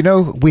 So,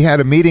 we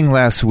had a meeting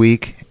last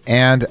week,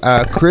 and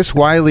Chris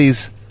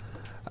Wiley's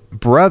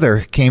brother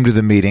came to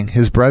the meeting,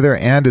 his brother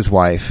and his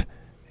wife,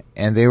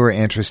 and they were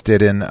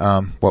interested in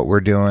what we're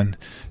doing.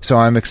 So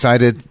I'm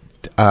excited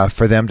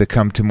for them to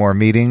come to more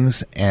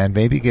meetings and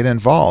maybe get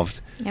involved.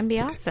 That'd be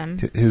awesome.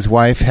 His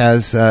wife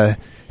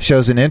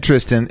shows an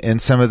interest in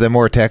some of the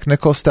more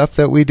technical stuff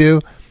that we do,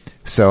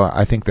 so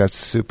I think that's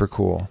super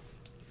cool.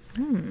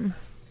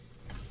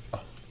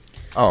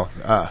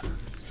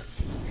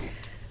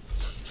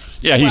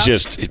 Yeah, he's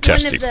just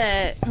testing.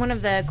 One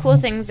of the cool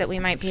things that we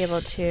might be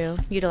able to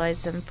utilize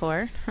them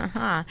for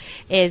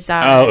is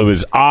it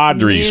was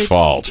Audrey's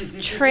fault.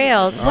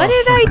 Trails. What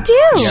did I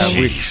do? Yeah,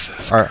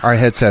 Jesus. Our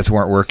headsets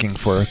weren't working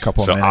for a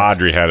couple of minutes. So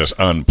Audrey had us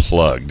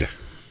unplugged.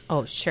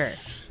 Oh, sure.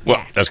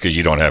 Well, that's because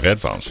you don't have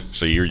headphones,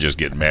 so you're just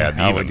getting mad.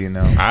 How would you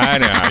know? I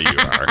know how you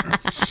are.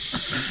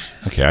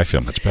 Okay, I feel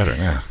much better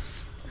now.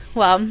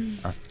 Well,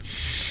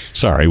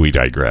 sorry, we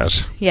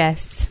digress.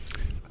 Yes.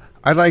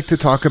 I'd like to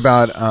talk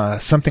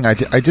about something I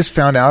just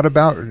found out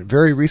about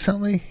very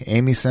recently.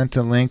 Amy sent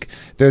a link.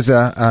 There's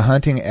a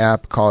hunting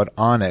app called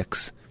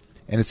Onyx,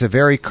 and it's a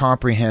very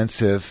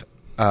comprehensive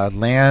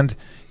land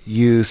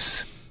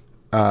use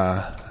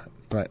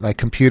like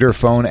computer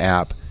phone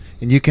app,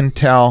 and you can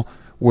tell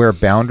where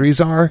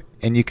boundaries are,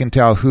 and you can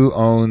tell who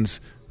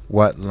owns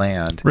what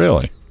land.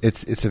 Really?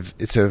 It's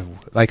a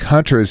like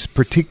hunters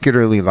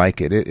particularly like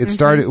it. It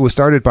was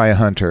started by a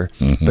hunter,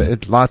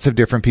 but lots of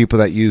different people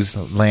that use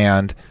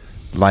land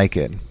like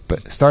it, but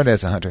it started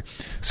as a hunter.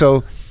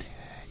 So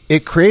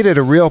it created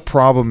a real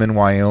problem in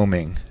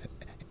Wyoming,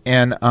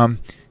 and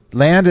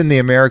land in the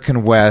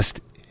American West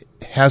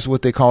has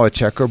what they call a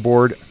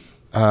checkerboard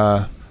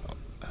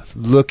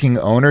looking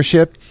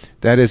ownership.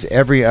 That is,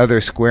 every other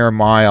square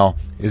mile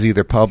is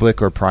either public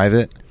or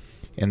private,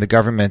 and the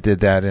government did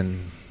that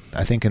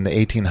I think in the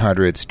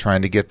 1800s,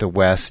 trying to get the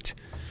West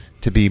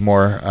to be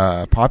more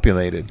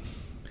populated.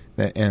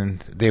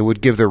 And they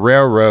would give the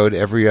railroad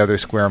every other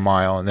square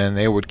mile, and then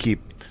they would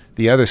keep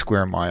the other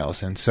square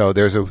miles. And so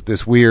there's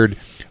this weird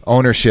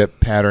ownership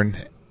pattern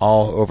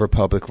all over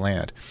public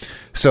land.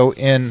 So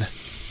in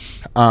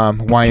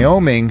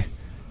Wyoming,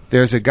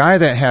 there's a guy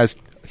that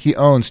he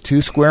owns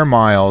 2 square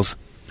miles,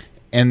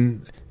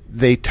 and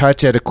they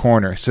touch at a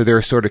corner. So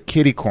they're sort of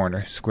kitty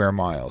corner square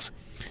miles.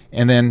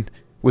 And then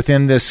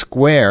within this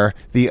square,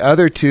 the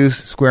other 2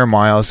 square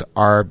miles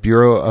are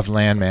Bureau of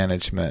Land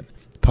Management,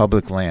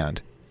 public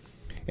land.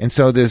 And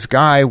so this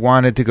guy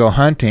wanted to go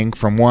hunting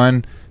from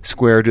one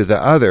square to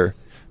the other,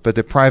 but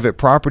the private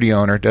property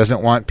owner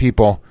doesn't want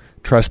people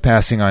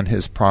trespassing on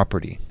his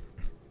property.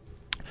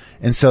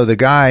 And so the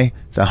guy,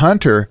 the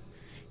hunter,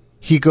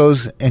 he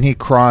goes and he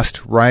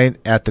crossed right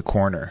at the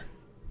corner.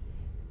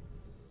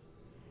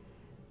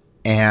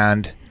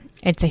 And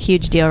it's a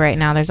huge deal right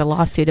now. There's a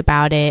lawsuit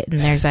about it,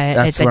 and it's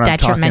a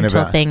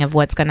detrimental thing of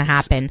what's going to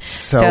happen.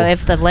 So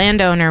if the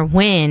landowner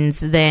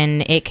wins,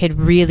 then it could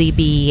really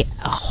be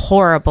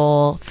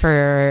horrible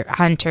for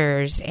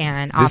hunters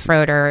and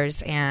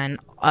off-roaders and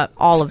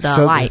all of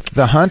the alike.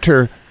 The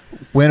hunter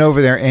went over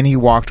there, and he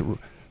walked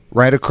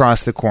right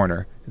across the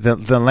corner.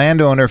 The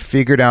landowner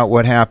figured out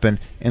what happened,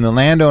 and the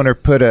landowner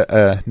put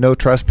a no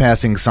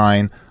trespassing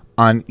sign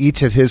on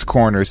each of his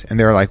corners, and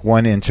they're like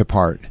 1 inch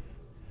apart.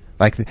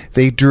 Like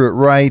they drew it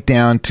right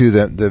down to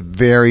the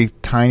very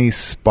tiny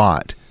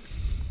spot.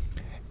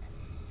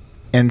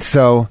 And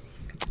so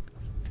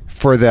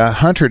for the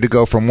hunter to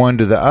go from one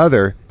to the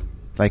other,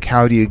 like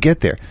how do you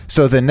get there?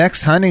 So the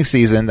next hunting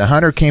season, the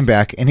hunter came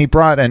back and he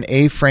brought an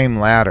A-frame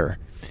ladder,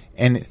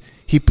 and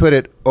he put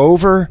it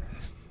over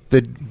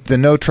the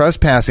no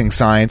trespassing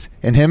signs,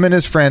 and him and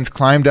his friends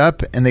climbed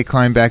up and they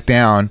climbed back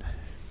down,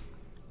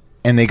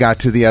 and they got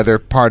to the other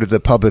part of the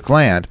public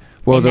land.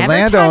 Well, they the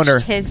never landowner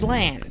touched his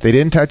land. They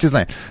didn't touch his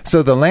land.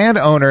 So the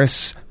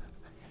landowners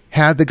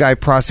had the guy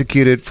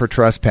prosecuted for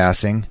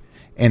trespassing,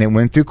 and it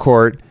went through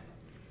court,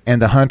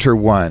 and the hunter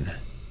won.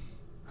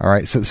 All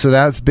right, so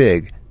that's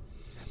big.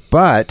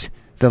 But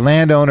the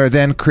landowner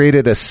then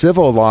created a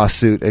civil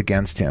lawsuit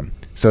against him.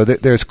 So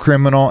there's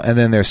criminal, and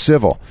then there's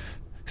civil.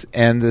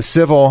 And the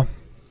civil,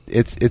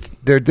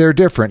 they're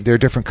different. They're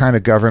different kind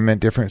of government,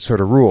 different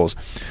sort of rules.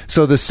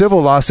 So the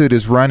civil lawsuit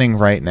is running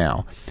right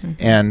now,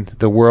 and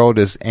the world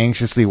is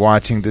anxiously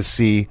watching to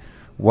see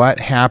what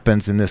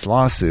happens in this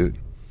lawsuit,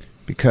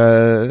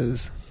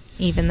 because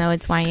even though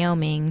it's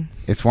Wyoming.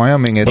 It's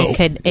Wyoming.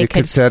 It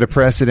could set a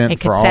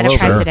precedent for all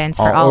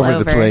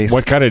over the place.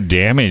 What kind of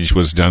damage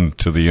was done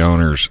to the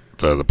owners,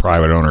 the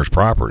private owner's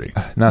property?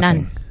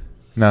 Nothing.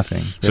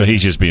 So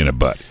he's just being a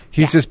butt.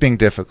 He's just being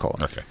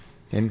difficult. Okay.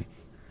 And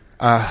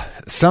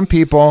some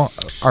people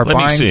are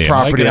buying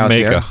property out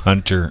there. Make a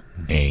hunter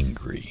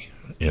angry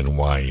in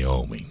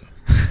Wyoming.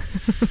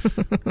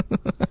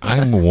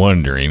 I'm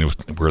wondering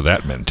where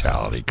that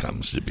mentality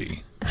comes to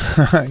be.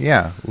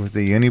 Yeah, with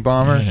the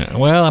Unabomber. Yeah.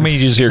 Well, I mean,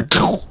 you just hear.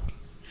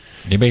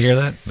 Anybody hear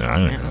that? No, I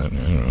don't know what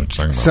you're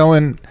talking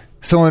about.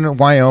 So in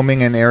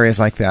Wyoming and areas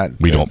like that,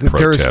 we don't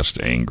protest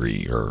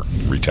angry or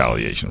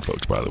retaliation,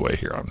 folks. By the way,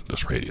 here on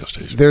this radio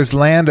station, there's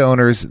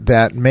landowners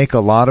that make a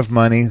lot of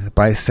money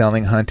by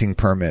selling hunting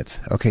permits.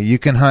 Okay, you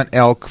can hunt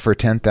elk for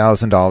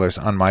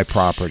 $10,000 on my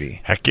property.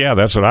 Heck yeah,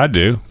 that's what I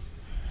do.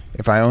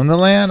 If I own the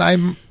land,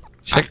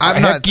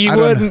 Heck,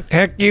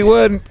 you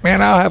wouldn't.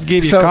 Man, I'll have to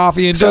give you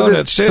coffee and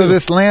donuts, too. So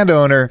this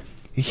landowner,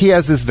 he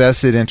has this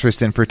vested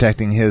interest in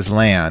protecting his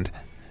land.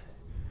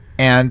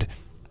 And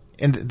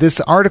this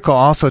article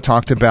also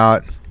talked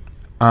about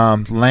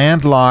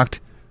landlocked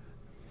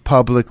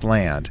public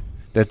land.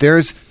 That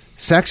there's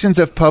sections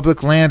of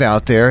public land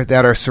out there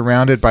that are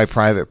surrounded by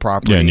private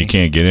property. Yeah, and you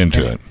can't get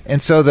into it.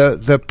 And so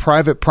the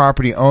private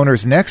property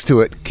owners next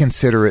to it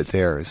consider it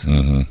theirs.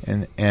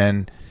 Mm-hmm.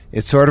 And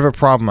it's sort of a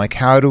problem. Like,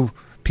 how do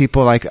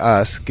people like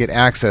us get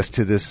access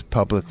to this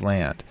public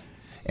land?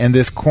 And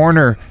this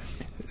corner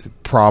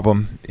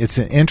problem, it's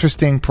an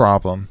interesting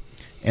problem.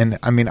 And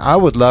I mean, I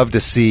would love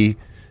to see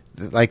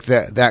like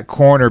that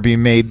corner be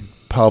made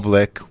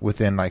public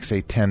within, like,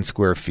 say 10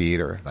 square feet,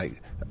 or like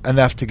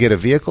enough to get a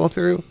vehicle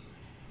through.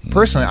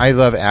 Personally, I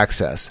love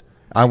access.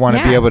 I want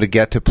to be able to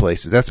get to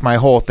places. That's my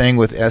whole thing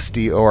with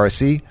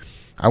SDORC.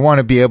 I want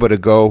to be able to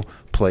go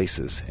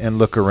places and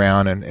look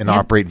around and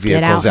operate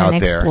vehicles out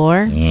there.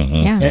 Explore. Mm-hmm.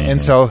 Yeah.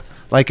 And so,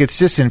 like, it's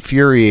just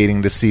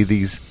infuriating to see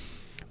these,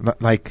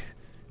 like,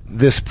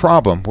 this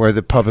problem where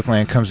the public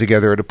land comes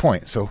together at a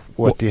point. So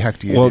what the heck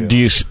do you do? Well, do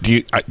you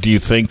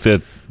think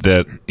that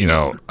you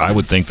know, I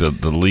would think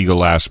that the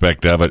legal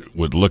aspect of it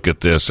would look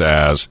at this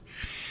as,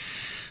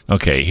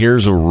 okay,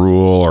 here's a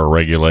rule or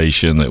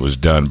regulation that was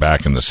done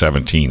back in the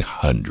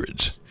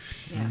 1700s.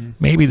 Yeah.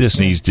 Maybe this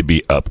needs to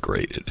be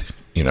upgraded,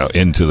 you know,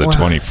 into the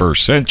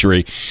 21st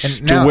century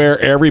to where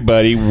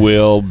everybody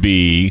will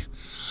be,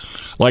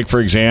 like,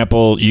 for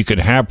example, you could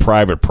have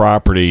private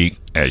property,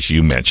 as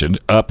you mentioned,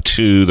 up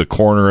to the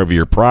corner of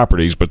your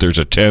properties, but there's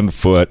a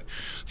 10-foot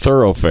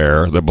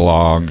thoroughfare that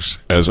belongs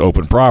as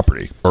open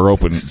property or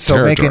open territory.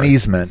 So make an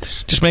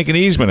easement. Just make an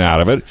easement out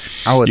of it.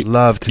 I would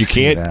love to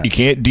see that. You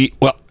can't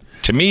well,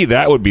 to me,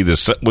 that would be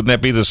wouldn't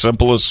that be the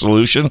simplest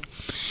solution?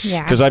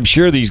 Yeah. Because I'm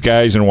sure these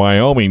guys in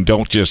Wyoming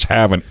don't just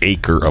have an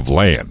acre of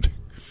land.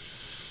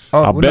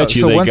 Oh, I'll bet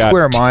you. So 1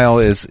 square mile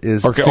is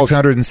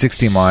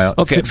 660 miles.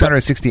 Okay,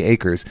 660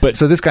 acres. But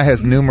so this guy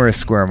has numerous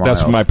square miles.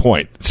 That's my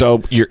point. So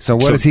what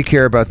does he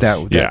care about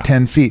that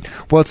 10 feet?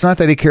 Well, it's not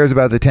that he cares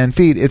about the 10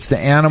 feet. It's the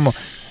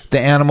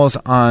animals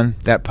on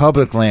that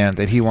public land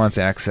that he wants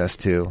access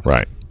to.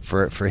 Right.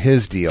 For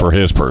his deal. For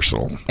his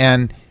personal.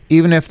 And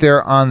even if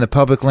they're on the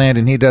public land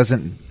and he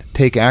doesn't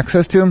take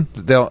access to them,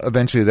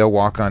 they'll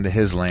walk onto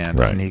his land,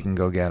 and he can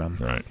go get them.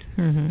 Right.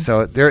 Mm-hmm.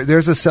 So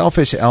there's a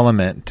selfish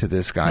element to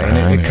this guy,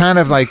 and it kind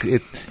of like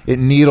it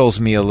needles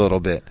me a little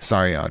bit.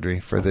 Sorry, Audrey,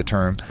 for the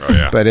term. Oh,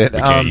 yeah. But we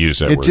can't use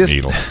that word,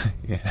 needle.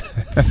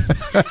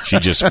 She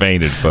just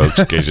fainted, folks.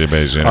 In case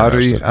anybody's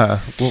interested.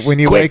 Audrey, when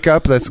you wake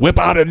up, let's whip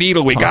out a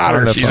needle. We got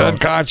her. She's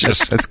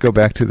unconscious. Let's go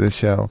back to the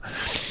show.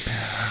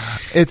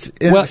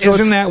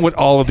 Isn't that what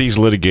all of these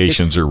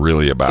litigations are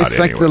really about? It's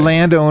like the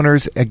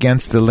landowners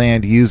against the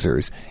land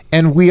users,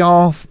 and we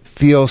all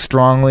feel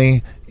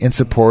strongly in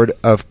support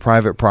of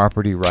private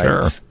property rights.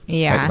 Sure.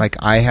 Yeah, like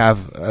I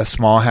have a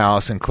small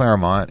house in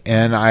Claremont,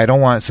 and I don't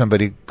want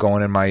somebody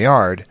going in my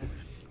yard.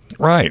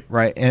 Right.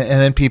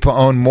 And then people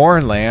own more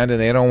land, and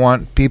they don't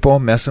want people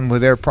messing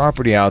with their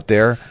property out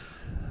there.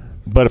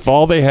 But if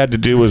all they had to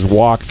do was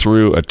walk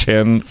through a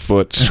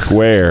 10-foot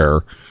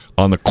square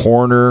on the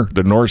corner,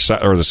 the north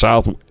side or the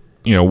south,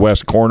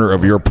 west corner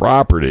of your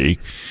property,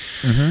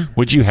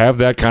 would you have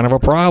that kind of a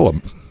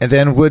problem? And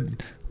then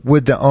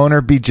would the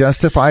owner be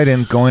justified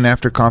in going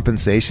after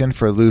compensation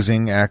for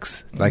losing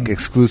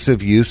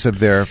exclusive use of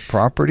their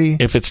property?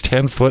 If it's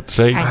 10 foot,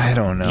 say, I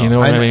don't know. You know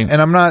what I mean?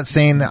 And I'm not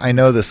saying I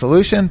know the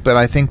solution, but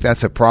I think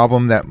that's a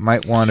problem that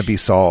might want to be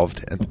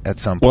solved at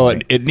some point. Well,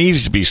 it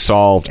needs to be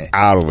solved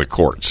out of the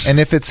courts. And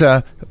if it's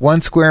a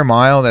 1 square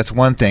mile, that's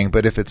one thing.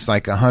 But if it's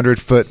like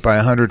 100 foot by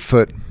 100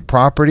 foot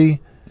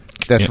property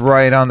that's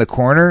right on the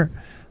corner,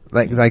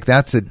 like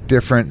that's a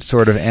different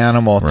sort of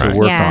animal to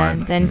work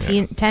on. Then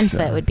 10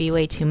 foot would be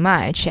way too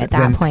much at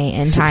that point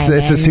in time.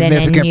 It's a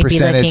significant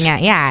percentage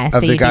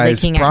of the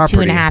guy's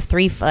property. 2.5,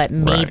 3 foot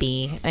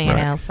maybe,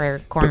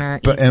 for corner.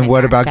 And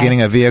what about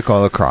getting a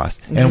vehicle across?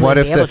 And what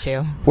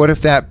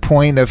if that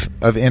point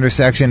of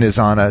intersection is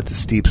on a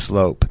steep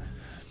slope?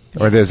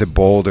 Or there's a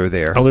boulder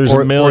there. Oh, there's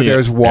a million. Or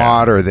there's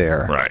water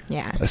there. Right.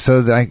 Yeah.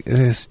 So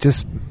it's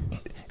just...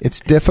 it's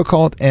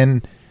difficult,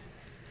 and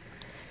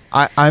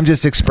I'm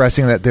just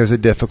expressing that there's a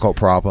difficult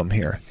problem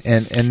here,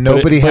 and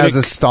nobody has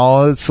a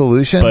solid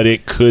solution. But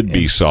it could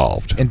be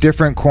solved. And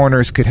different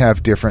corners could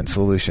have different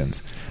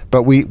solutions.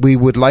 But we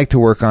would like to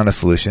work on a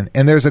solution.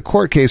 And there's a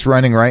court case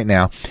running right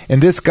now,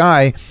 and this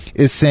guy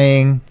is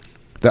saying,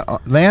 the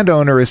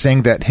landowner is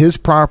saying that his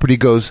property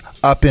goes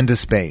up into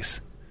space.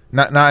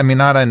 Not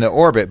into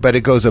orbit, but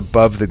it goes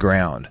above the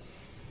ground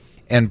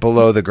and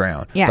below the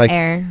ground. Yeah,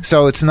 air.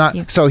 So it's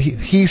not. So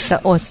he's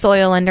the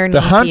soil underneath.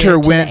 The hunter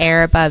you, went the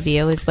air above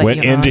you is what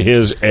went you into want.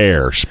 his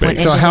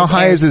airspace. So how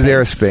high is his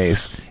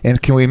airspace?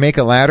 And can we make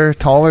a ladder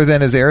taller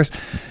than his airs?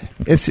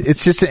 It's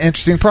just an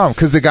interesting problem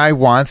because the guy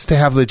wants to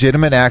have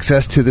legitimate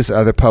access to this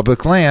other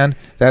public land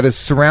that is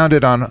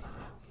surrounded on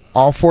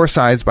all four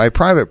sides by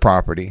private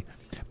property,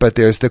 but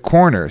there's the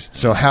corners.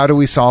 So how do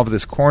we solve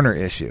this corner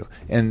issue?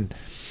 And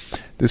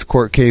this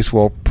court case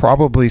will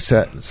probably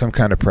set some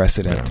kind of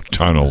precedent. Yeah,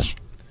 tunnels.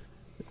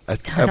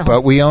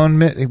 But we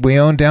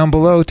own down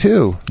below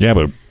too. Yeah,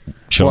 but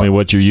show me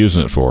what you're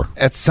using it for.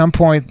 At some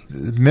point,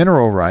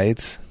 mineral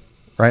rights,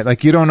 right?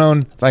 Like you don't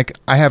own. Like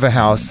I have a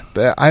house,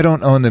 but I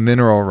don't own the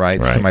mineral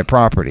rights to my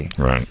property.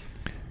 Right.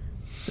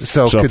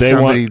 So could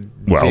somebody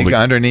dig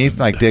underneath,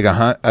 like dig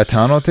a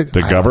tunnel?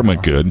 The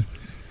government could.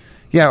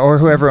 Yeah, or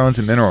whoever owns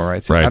the mineral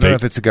rights. Right, I don't know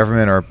if it's a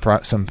government or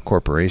some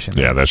corporation.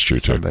 Yeah, that's true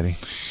somebody.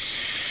 too.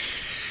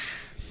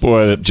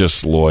 Boy,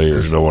 just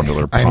lawyers. No wonder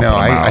they're I know.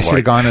 I should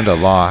have gone into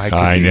law.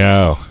 I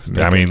know.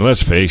 I mean,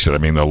 let's face it. I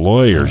mean, the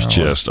lawyers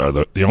just are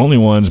the only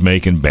ones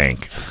making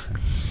bank.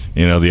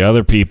 You know, the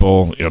other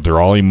people,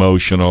 they're all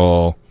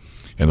emotional.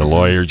 And the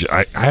lawyers,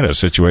 I had a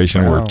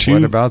situation where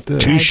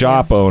two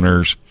shop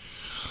owners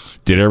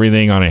did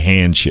everything on a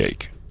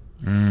handshake.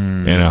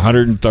 And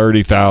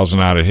 $130,000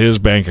 out of his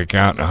bank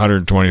account,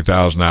 and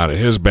 $120,000 out of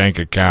his bank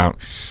account.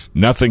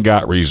 Nothing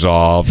got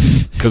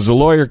resolved because the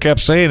lawyer kept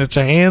saying it's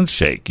a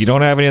handshake. You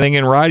don't have anything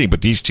in writing.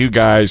 But these two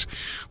guys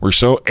were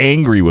so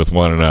angry with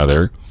one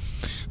another,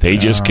 they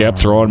just kept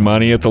throwing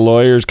money at the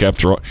lawyers.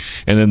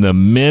 And then the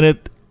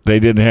minute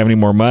they didn't have any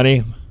more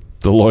money,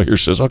 the lawyer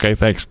says, "Okay,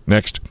 thanks,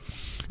 next."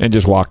 And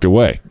just walked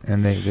away.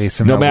 And they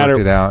somehow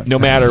worked it out. No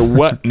matter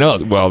what. No,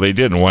 well, they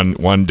didn't.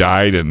 One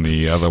died, and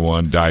the other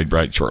one died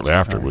right shortly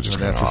after, which is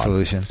kind of odd. That's a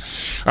solution.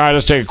 All right,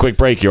 let's take a quick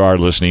break. You are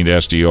listening to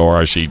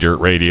SDORC Dirt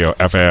Radio,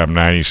 FM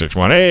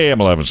 96.1, AM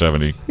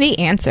 1170. The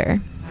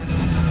Answer.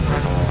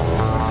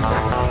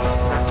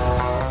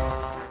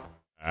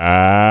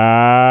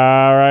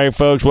 All right,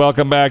 folks,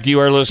 welcome back.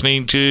 You are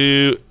listening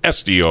to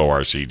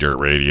SDORC Dirt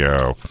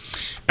Radio,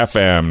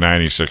 FM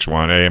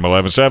 96.1, AM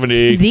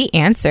 1170. The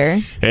Answer.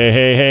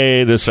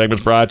 Hey. This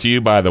segment's brought to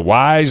you by the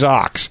Wise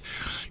Ox.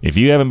 If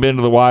you haven't been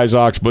to the Wise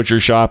Ox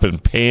Butcher Shop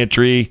and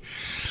Pantry,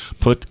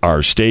 put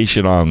our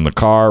station on the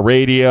car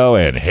radio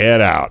and head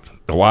out.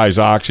 The Wise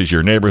Ox is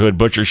your neighborhood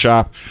butcher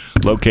shop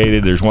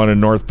located. There's one in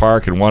North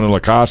Park and one in La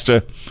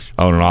Costa,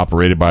 owned and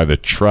operated by the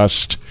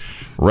Trust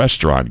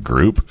Restaurant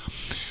Group.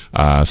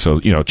 So,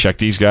 check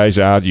these guys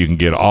out. You can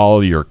get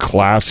all your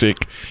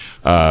classic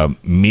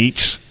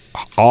meats,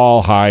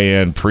 all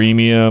high-end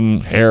premium,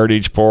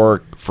 heritage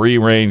pork,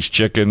 free-range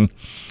chicken,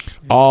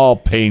 all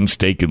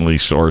painstakingly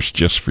sourced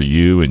just for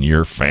you and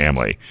your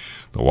family.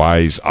 The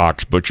Wise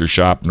Ox Butcher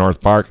Shop,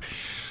 North Park,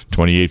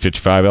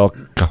 2855 El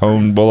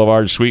Cajon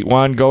Boulevard, Suite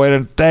 1. Go in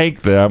and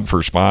thank them for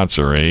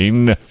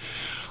sponsoring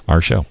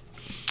our show.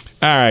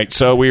 All right,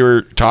 so we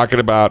were talking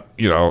about,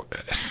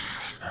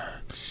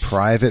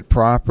 private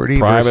property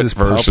versus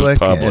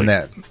public. And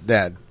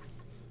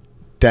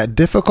that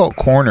difficult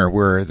corner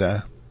where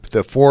the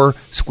 4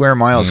 square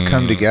miles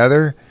come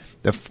together,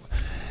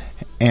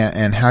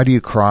 and how do you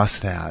cross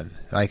that?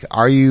 Like,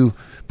 are you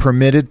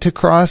permitted to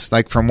cross,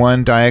 like from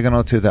one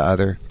diagonal to the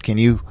other? Can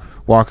you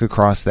walk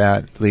across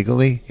that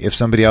legally if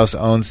somebody else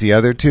owns the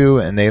other two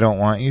and they don't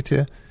want you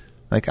to?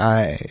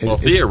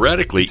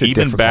 Theoretically,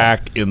 even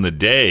back in the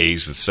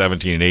days, the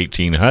 17 and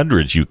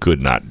 1800s, you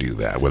could not do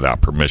that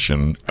without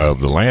permission of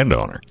the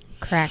landowner.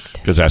 Correct.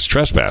 Because that's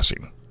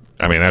trespassing.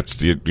 I mean, that's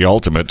the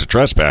ultimate to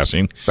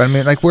trespassing. But I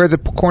mean, like where the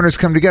corners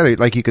come together,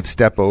 like you could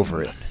step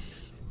over it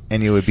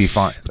and you would be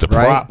fine.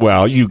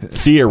 Theoretically, you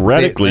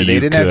could. They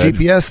didn't have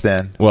GPS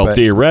then. Well,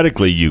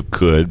 theoretically, you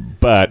could.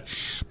 But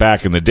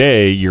back in the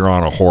day, you're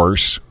on a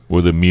horse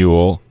with a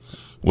mule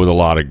with a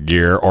lot of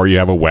gear, or you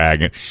have a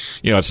wagon.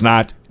 It's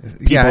not.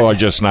 People are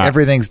just not.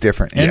 Everything's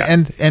different,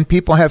 and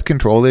people have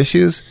control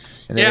issues.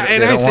 And they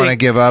don't want to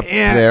give up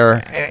their.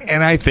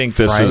 And I think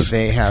this is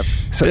they have.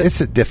 So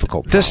it's a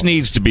difficult problem. This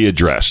needs to be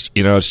addressed.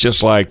 It's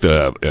just like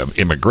the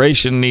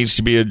immigration needs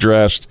to be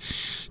addressed,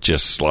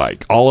 just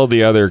like all of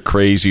the other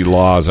crazy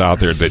laws out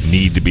there that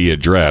need to be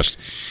addressed.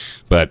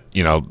 But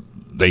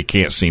they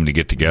can't seem to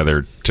get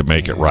together to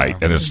make it right,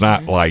 and it's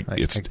not like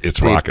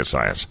it's rocket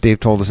science. Dave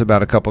told us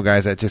about a couple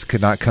guys that just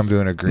could not come to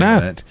an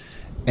agreement. Nah.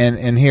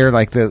 And here,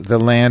 like the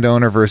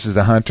landowner versus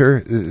the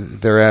hunter,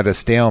 they're at a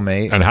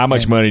stalemate. And how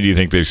much money do you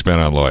think they've spent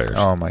on lawyers?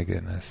 Oh my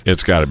goodness,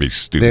 it's got to be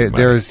stupid.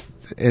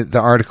 The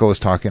article was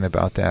talking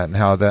about that and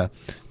how the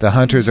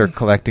hunters are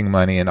collecting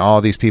money and all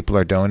these people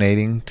are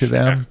donating to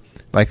them.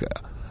 Like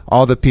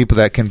all the people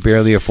that can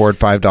barely afford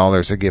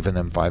 $5 are giving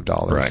them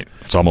 $5. Right.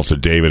 It's almost a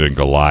David and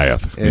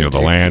Goliath. The It kind of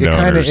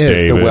landowners, is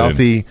David, the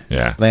wealthy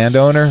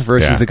landowner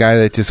versus the guy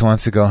that just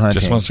wants to go hunting.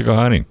 Just wants to go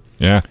hunting.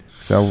 Yeah.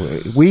 So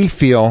we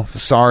feel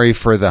sorry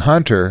for the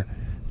hunter,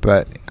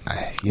 but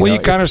you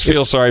kind of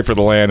feel sorry for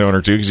the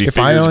landowner too, because if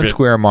I own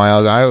square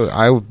miles,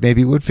 I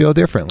maybe would feel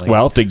differently.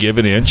 Well, if they give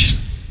an inch,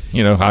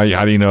 how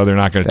do you know they're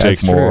not going to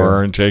take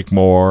more and take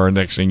more? And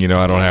next thing you know,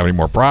 I don't have any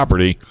more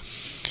property.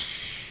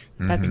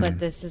 That's what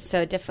this is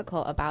so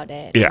difficult about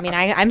it. Yeah. I mean,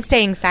 I'm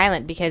staying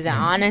silent because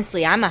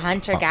honestly, I'm a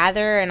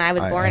hunter-gatherer, and I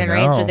was born and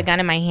raised with a gun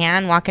in my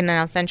hand, walking in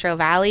El Centro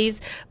Valleys.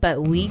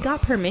 But we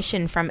got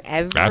permission from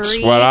every That's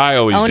what I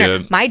always owner.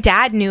 did. My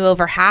dad knew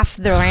over half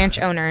the ranch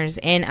owners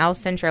in El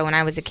Centro when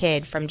I was a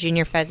kid, from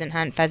junior pheasant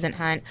hunt,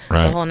 right.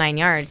 the whole 9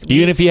 yards.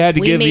 Even if you had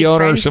to give the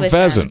owner some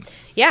pheasant.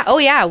 Yeah. Oh,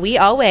 yeah. We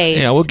always.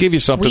 Yeah, we'll give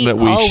you something that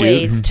we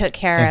always shoot. took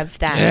care of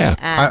them. Yeah.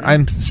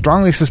 I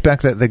strongly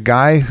suspect that the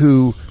guy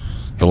who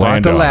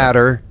bought the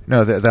ladder,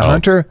 the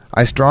hunter,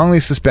 I strongly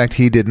suspect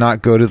he did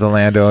not go to the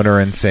landowner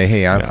and say,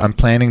 hey, I'm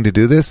planning to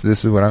do this.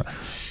 This is what I'm...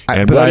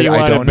 I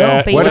don't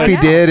know. What if he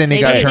did and he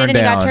got turned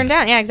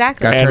down? Yeah,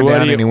 exactly. Got turned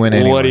down and he went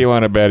anyway. What do you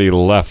want to bet he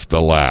left the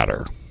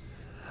ladder?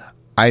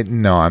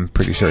 I'm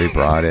pretty sure he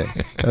brought it.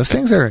 Those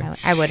things are...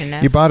 I wouldn't know.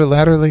 You bought a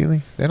ladder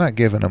lately? They're not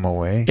giving them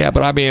away. Yeah,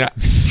 but I mean,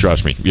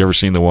 trust me. You ever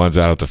seen the ones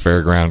out at the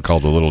fairground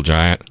called the Little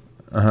Giant?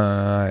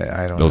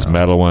 I don't know. Those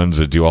metal ones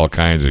that do all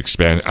kinds of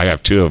expand. I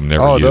have two of them.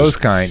 Never used. Those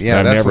kind.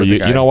 Yeah, that's never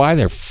used. You know why?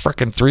 They're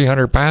freaking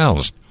 300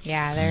 pounds.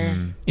 Yeah, they're...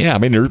 Yeah, I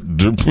mean, they're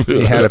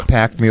they had a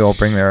pack mule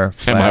bring their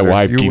and ladder. My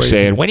wife keeps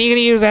saying, when are you going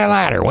to use that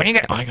ladder? When are you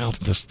going to... I go,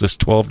 this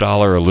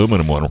 $12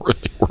 aluminum one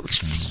really works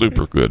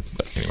super good.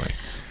 But anyway.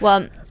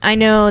 Well, I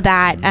know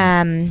that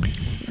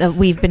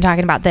we've been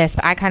talking about this,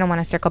 but I kind of want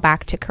to circle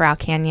back to Corral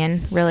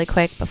Canyon really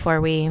quick before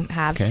we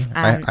have... Okay.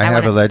 I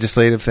have a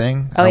legislative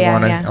thing I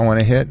want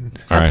to hit.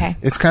 All right. Okay.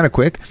 It's kind of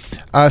quick.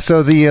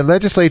 So the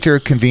legislature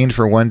convened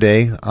for one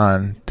day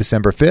on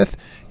December 5th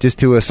just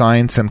to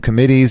assign some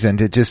committees and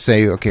to just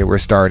say, okay, we're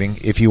starting.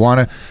 If you want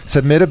to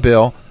submit a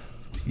bill,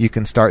 you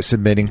can start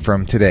submitting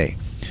from today.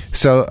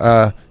 So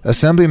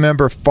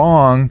Assemblymember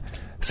Fong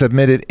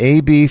submitted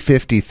AB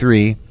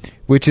 53,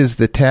 which is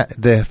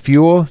the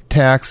fuel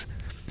tax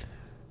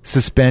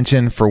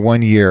suspension for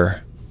 1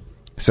 year.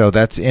 So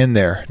that's in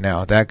there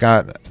now. That's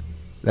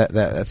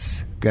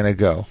going to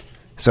go.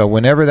 So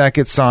whenever that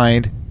gets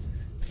signed,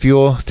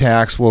 fuel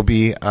tax will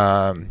be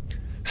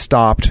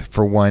stopped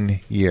for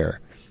 1 year.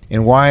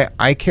 And why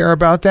I care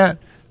about that?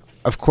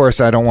 Of course,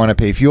 I don't want to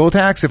pay fuel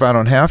tax if I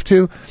don't have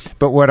to.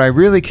 But what I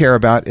really care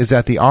about is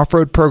that the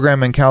off-road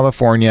program in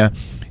California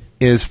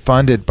is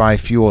funded by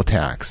fuel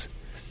tax.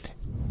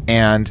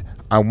 And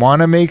I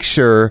want to make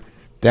sure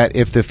that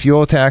if the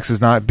fuel tax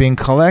is not being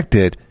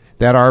collected,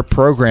 that our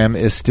program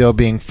is still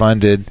being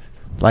funded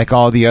like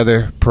all the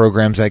other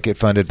programs that get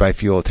funded by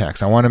fuel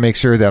tax. I want to make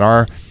sure that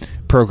our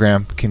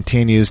program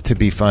continues to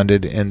be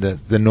funded in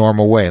the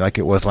normal way like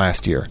it was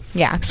last year.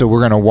 Yeah. So we're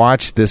going to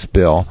watch this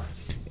bill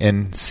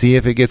and see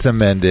if it gets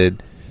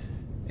amended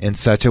in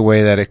such a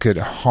way that it could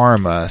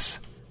harm us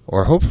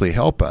or hopefully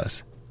help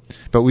us.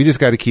 But we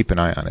just got to keep an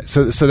eye on it.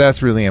 So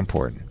that's really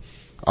important.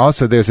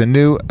 Also, there's a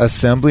new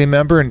assembly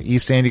member in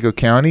East San Diego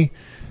County,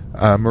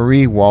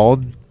 Marie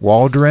Waldron.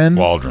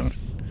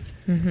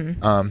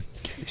 Mm-hmm.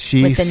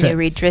 She with the new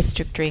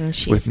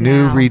redistricting. With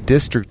new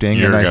redistricting.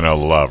 You're going to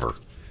love her.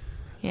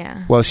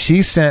 Yeah. Well,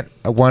 she sent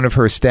one of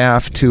her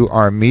staff to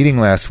our meeting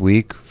last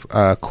week,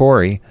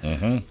 Corey.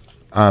 Mm-hmm.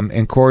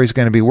 And Corey's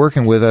going to be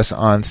working with us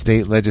on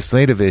state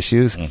legislative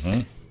issues.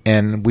 Mm-hmm.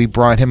 And we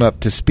brought him up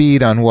to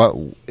speed on what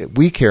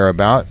we care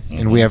about. Mm-hmm.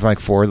 And we have like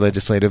 4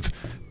 legislative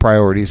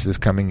priorities this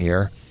coming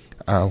year.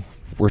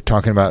 We're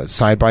talking about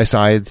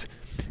side-by-sides.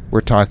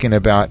 We're talking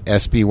about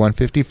SB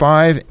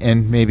 155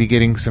 and maybe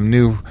getting some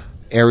new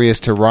areas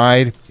to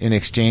ride in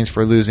exchange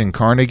for losing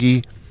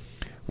Carnegie.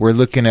 We're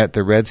looking at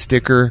the red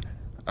sticker,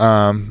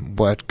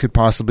 what could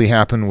possibly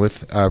happen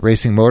with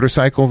racing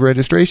motorcycle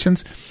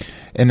registrations,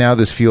 and now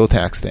this fuel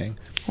tax thing.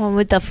 Well,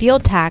 with the fuel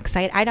tax,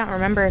 I don't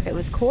remember if it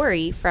was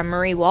Corey from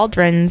Marie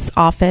Waldron's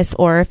office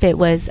or if it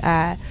was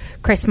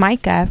Chris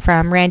Micah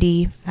from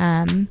Randy...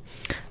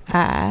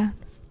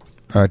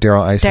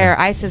 Daryl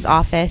Ice's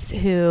office,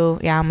 who,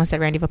 I almost said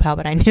Randy Vopel,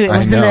 but I knew it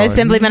wasn't the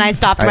assemblyman. I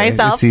stopped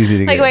myself. It's easy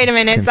to get wait a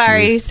minute,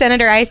 sorry.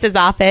 Senator Ice's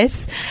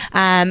office,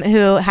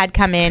 who had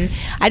come in.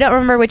 I don't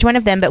remember which one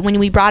of them, but when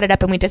we brought it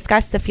up and we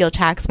discussed the fuel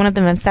tax, one of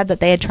them said that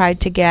they had tried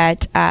to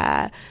get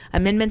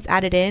amendments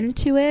added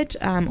into it,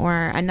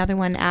 or another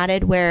one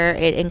added where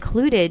it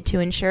included to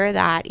ensure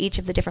that each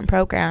of the different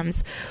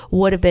programs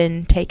would have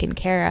been taken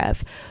care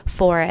of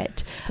for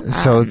it.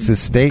 So it's a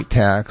state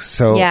tax.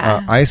 So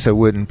ISA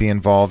wouldn't be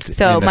involved.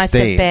 So in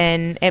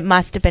it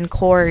must have been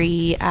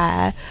Corey.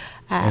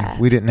 And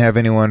we didn't have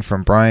anyone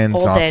from Brian's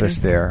Olden. office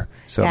there,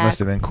 so it must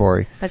have been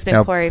Corey. Must have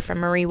been Corey from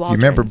Marie Waldron.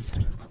 You remember,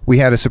 we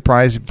had a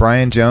surprise.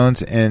 Brian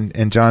Jones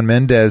and John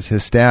Mendez,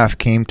 his staff,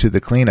 came to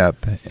the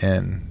cleanup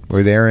and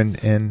were there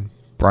in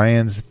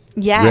Brian's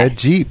red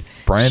Jeep.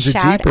 Brian's a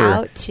Shout Jeeper.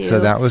 out to- So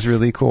that was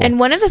really cool. And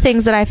one of the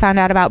things that I found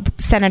out about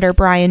Senator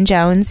Brian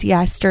Jones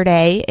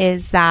yesterday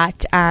is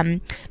that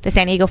the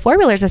San Diego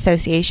Four-Wheelers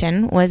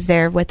Association was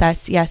there with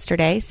us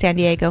yesterday, San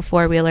Diego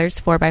Four-Wheelers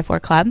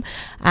 4x4 Club.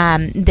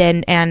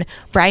 And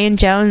Brian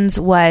Jones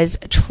was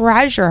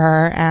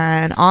treasurer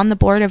and on the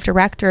board of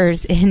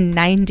directors in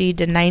 90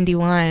 to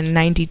 91,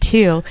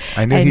 92.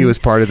 I knew he was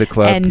part of the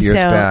club years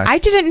back. I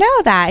didn't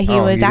know that. He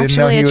was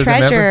actually a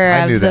treasurer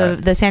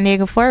of the San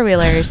Diego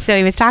Four-Wheelers. So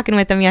he was talking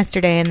with them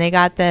yesterday, and they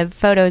got the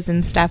photos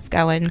and stuff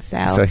going.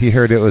 So he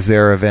heard it was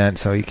their event,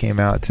 so he came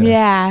out to.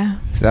 Yeah.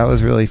 So that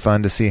was really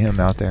fun to see him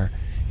out there,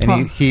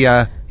 and he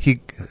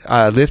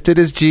lifted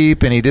his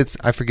Jeep, and he did.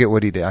 I forget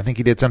what he did. I think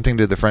he did something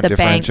to the front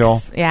differential.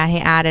 Banks. Yeah, he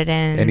added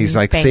in. And he's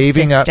like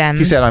saving system. up.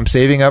 He said, "I'm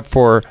saving up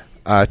for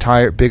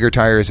bigger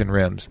tires and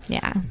rims."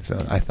 Yeah.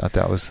 So I thought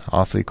that was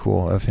awfully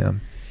cool of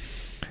him.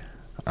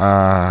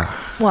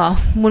 Well,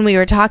 when we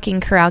were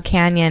talking Corral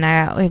Canyon,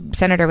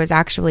 Senator was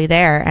actually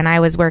there, and I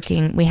was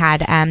working. We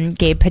had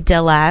Gabe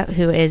Padilla,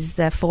 who is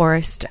the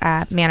forest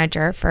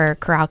manager for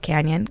Corral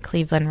Canyon,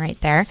 Cleveland, right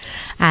there,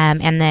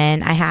 and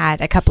then I had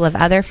a couple of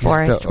other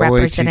forest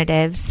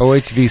representatives,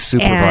 OHV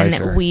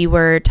supervisor, and we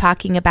were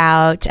talking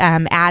about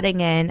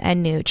adding in a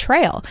new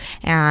trail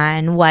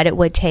and what it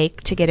would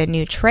take to get a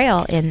new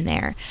trail in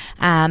there.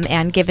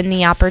 And given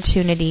the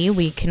opportunity,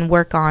 we can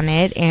work on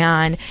it,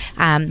 and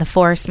the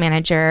forest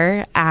manager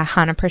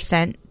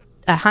 100%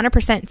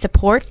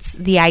 supports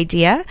the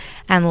idea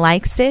and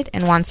likes it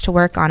and wants to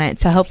work on it.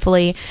 So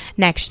hopefully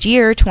next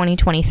year,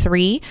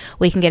 2023,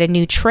 we can get a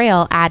new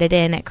trail added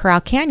in at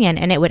Corral Canyon,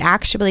 and it would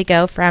actually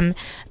go from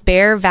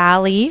Bear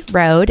Valley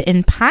Road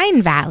in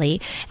Pine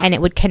Valley, and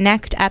it would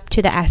connect up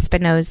to the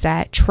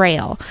Espinosa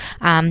Trail.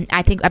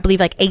 I believe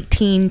like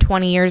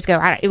 20 years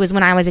ago, it was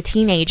when I was a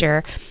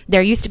teenager,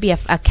 there used to be a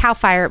CAL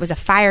FIRE. It was a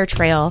fire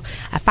trail,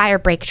 a fire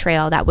break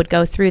trail that would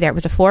go through there. It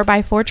was a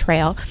 4x4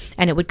 trail,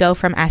 and it would go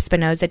from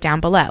Espinosa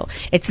down below.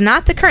 It's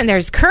not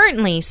there's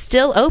currently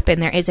still open.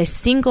 There is a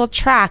single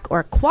track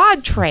or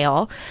quad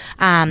trail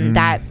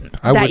that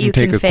wouldn't you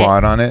take can a fit.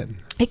 quad on it.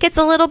 It gets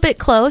a little bit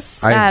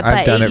close.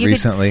 I've done it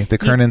recently. The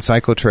Kernan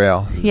Cycle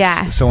Trail.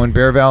 Yeah. So in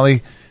Bear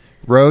Valley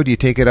Road, you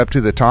take it up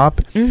to the top,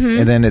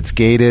 and then it's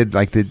gated.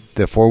 Like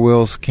the four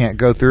wheels can't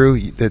go through.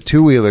 The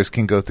two wheelers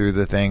can go through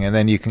the thing, and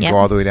then you can go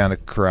all the way down to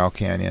Corral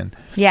Canyon.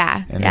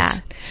 Yeah,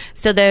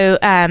 So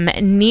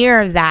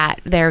near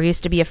that, there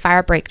used to be a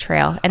fire break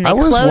trail, and they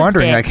closed it. I was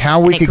wondering, how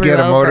we could get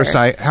a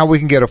motorcycle, how we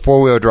can get a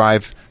 4-wheel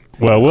drive.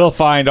 Well, we'll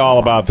find all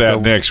about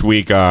that next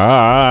week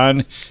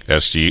on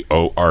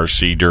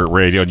SDORC Dirt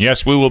Radio. And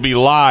yes, we will be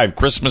live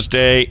Christmas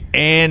Day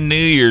and New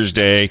Year's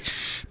Day.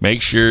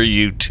 Make sure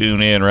you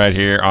tune in right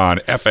here on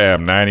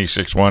FM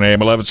 96.1 AM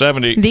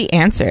 1170. The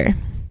Answer.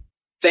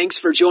 Thanks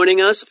for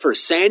joining us for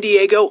San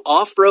Diego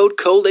Off-Road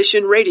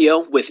Coalition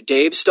Radio with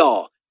Dave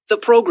Stahl, the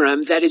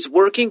program that is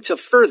working to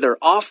further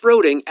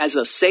off-roading as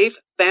a safe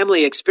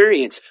family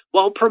experience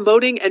while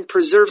promoting and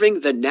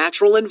preserving the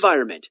natural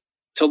environment.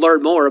 To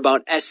learn more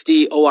about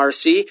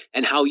SDORC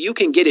and how you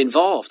can get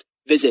involved,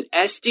 visit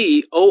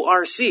SDORC.org.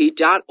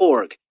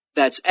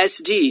 That's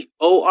SDORC.org.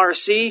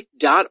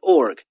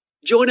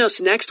 Join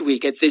us next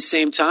week at this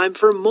same time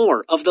for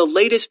more of the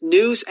latest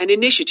news and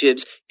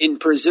initiatives in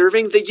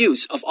preserving the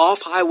use of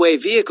off-highway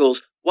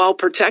vehicles while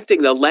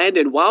protecting the land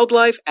and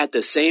wildlife at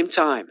the same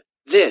time.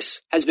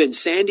 This has been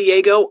San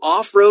Diego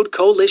Off-Road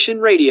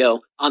Coalition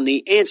Radio on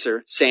The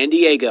Answer San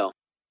Diego.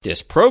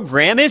 This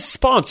program is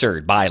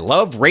sponsored by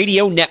Love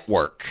Radio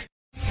Network.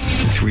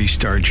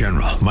 3-star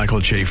General Michael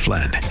J.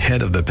 Flynn,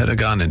 head of the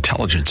Pentagon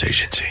Intelligence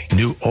Agency,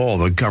 knew all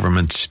the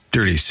government's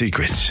dirty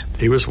secrets.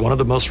 He was one of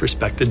the most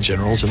respected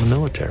generals in the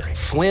military.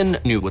 Flynn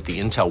knew what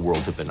the intel world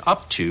had been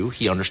up to.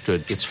 He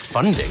understood its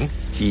funding.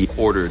 He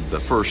ordered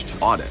the first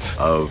audit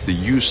of the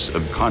use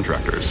of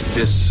contractors.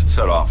 This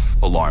set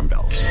off alarm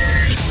bells.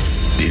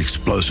 The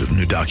explosive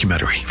new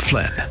documentary,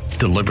 Flynn,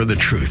 Deliver the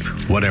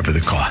Truth, Whatever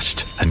the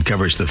Cost,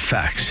 uncovers the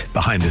facts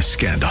behind this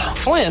scandal.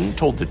 Flynn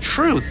told the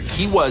truth.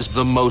 He was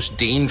the most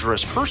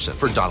dangerous person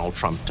for Donald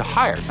Trump to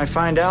hire. I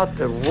find out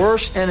the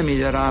worst enemy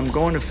that I'm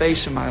going to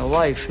face in my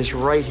life is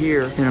right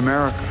here in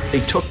America. They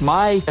took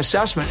my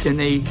assessment and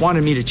they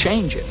wanted me to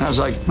change it. And I was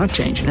like, I'm not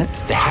changing it.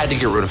 They had to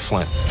get rid of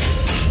Flynn.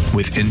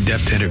 With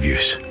in-depth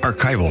interviews,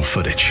 archival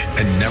footage,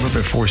 and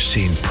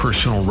never-before-seen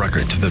personal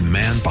records of the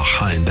man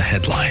behind the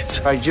headlines.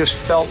 I just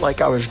felt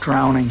like I was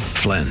drowning.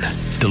 Flynn,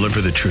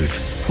 Deliver the Truth,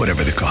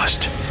 Whatever the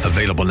Cost.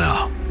 Available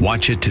now.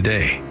 Watch it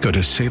today. Go to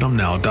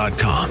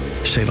salemnow.com.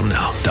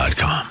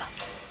 salemnow.com.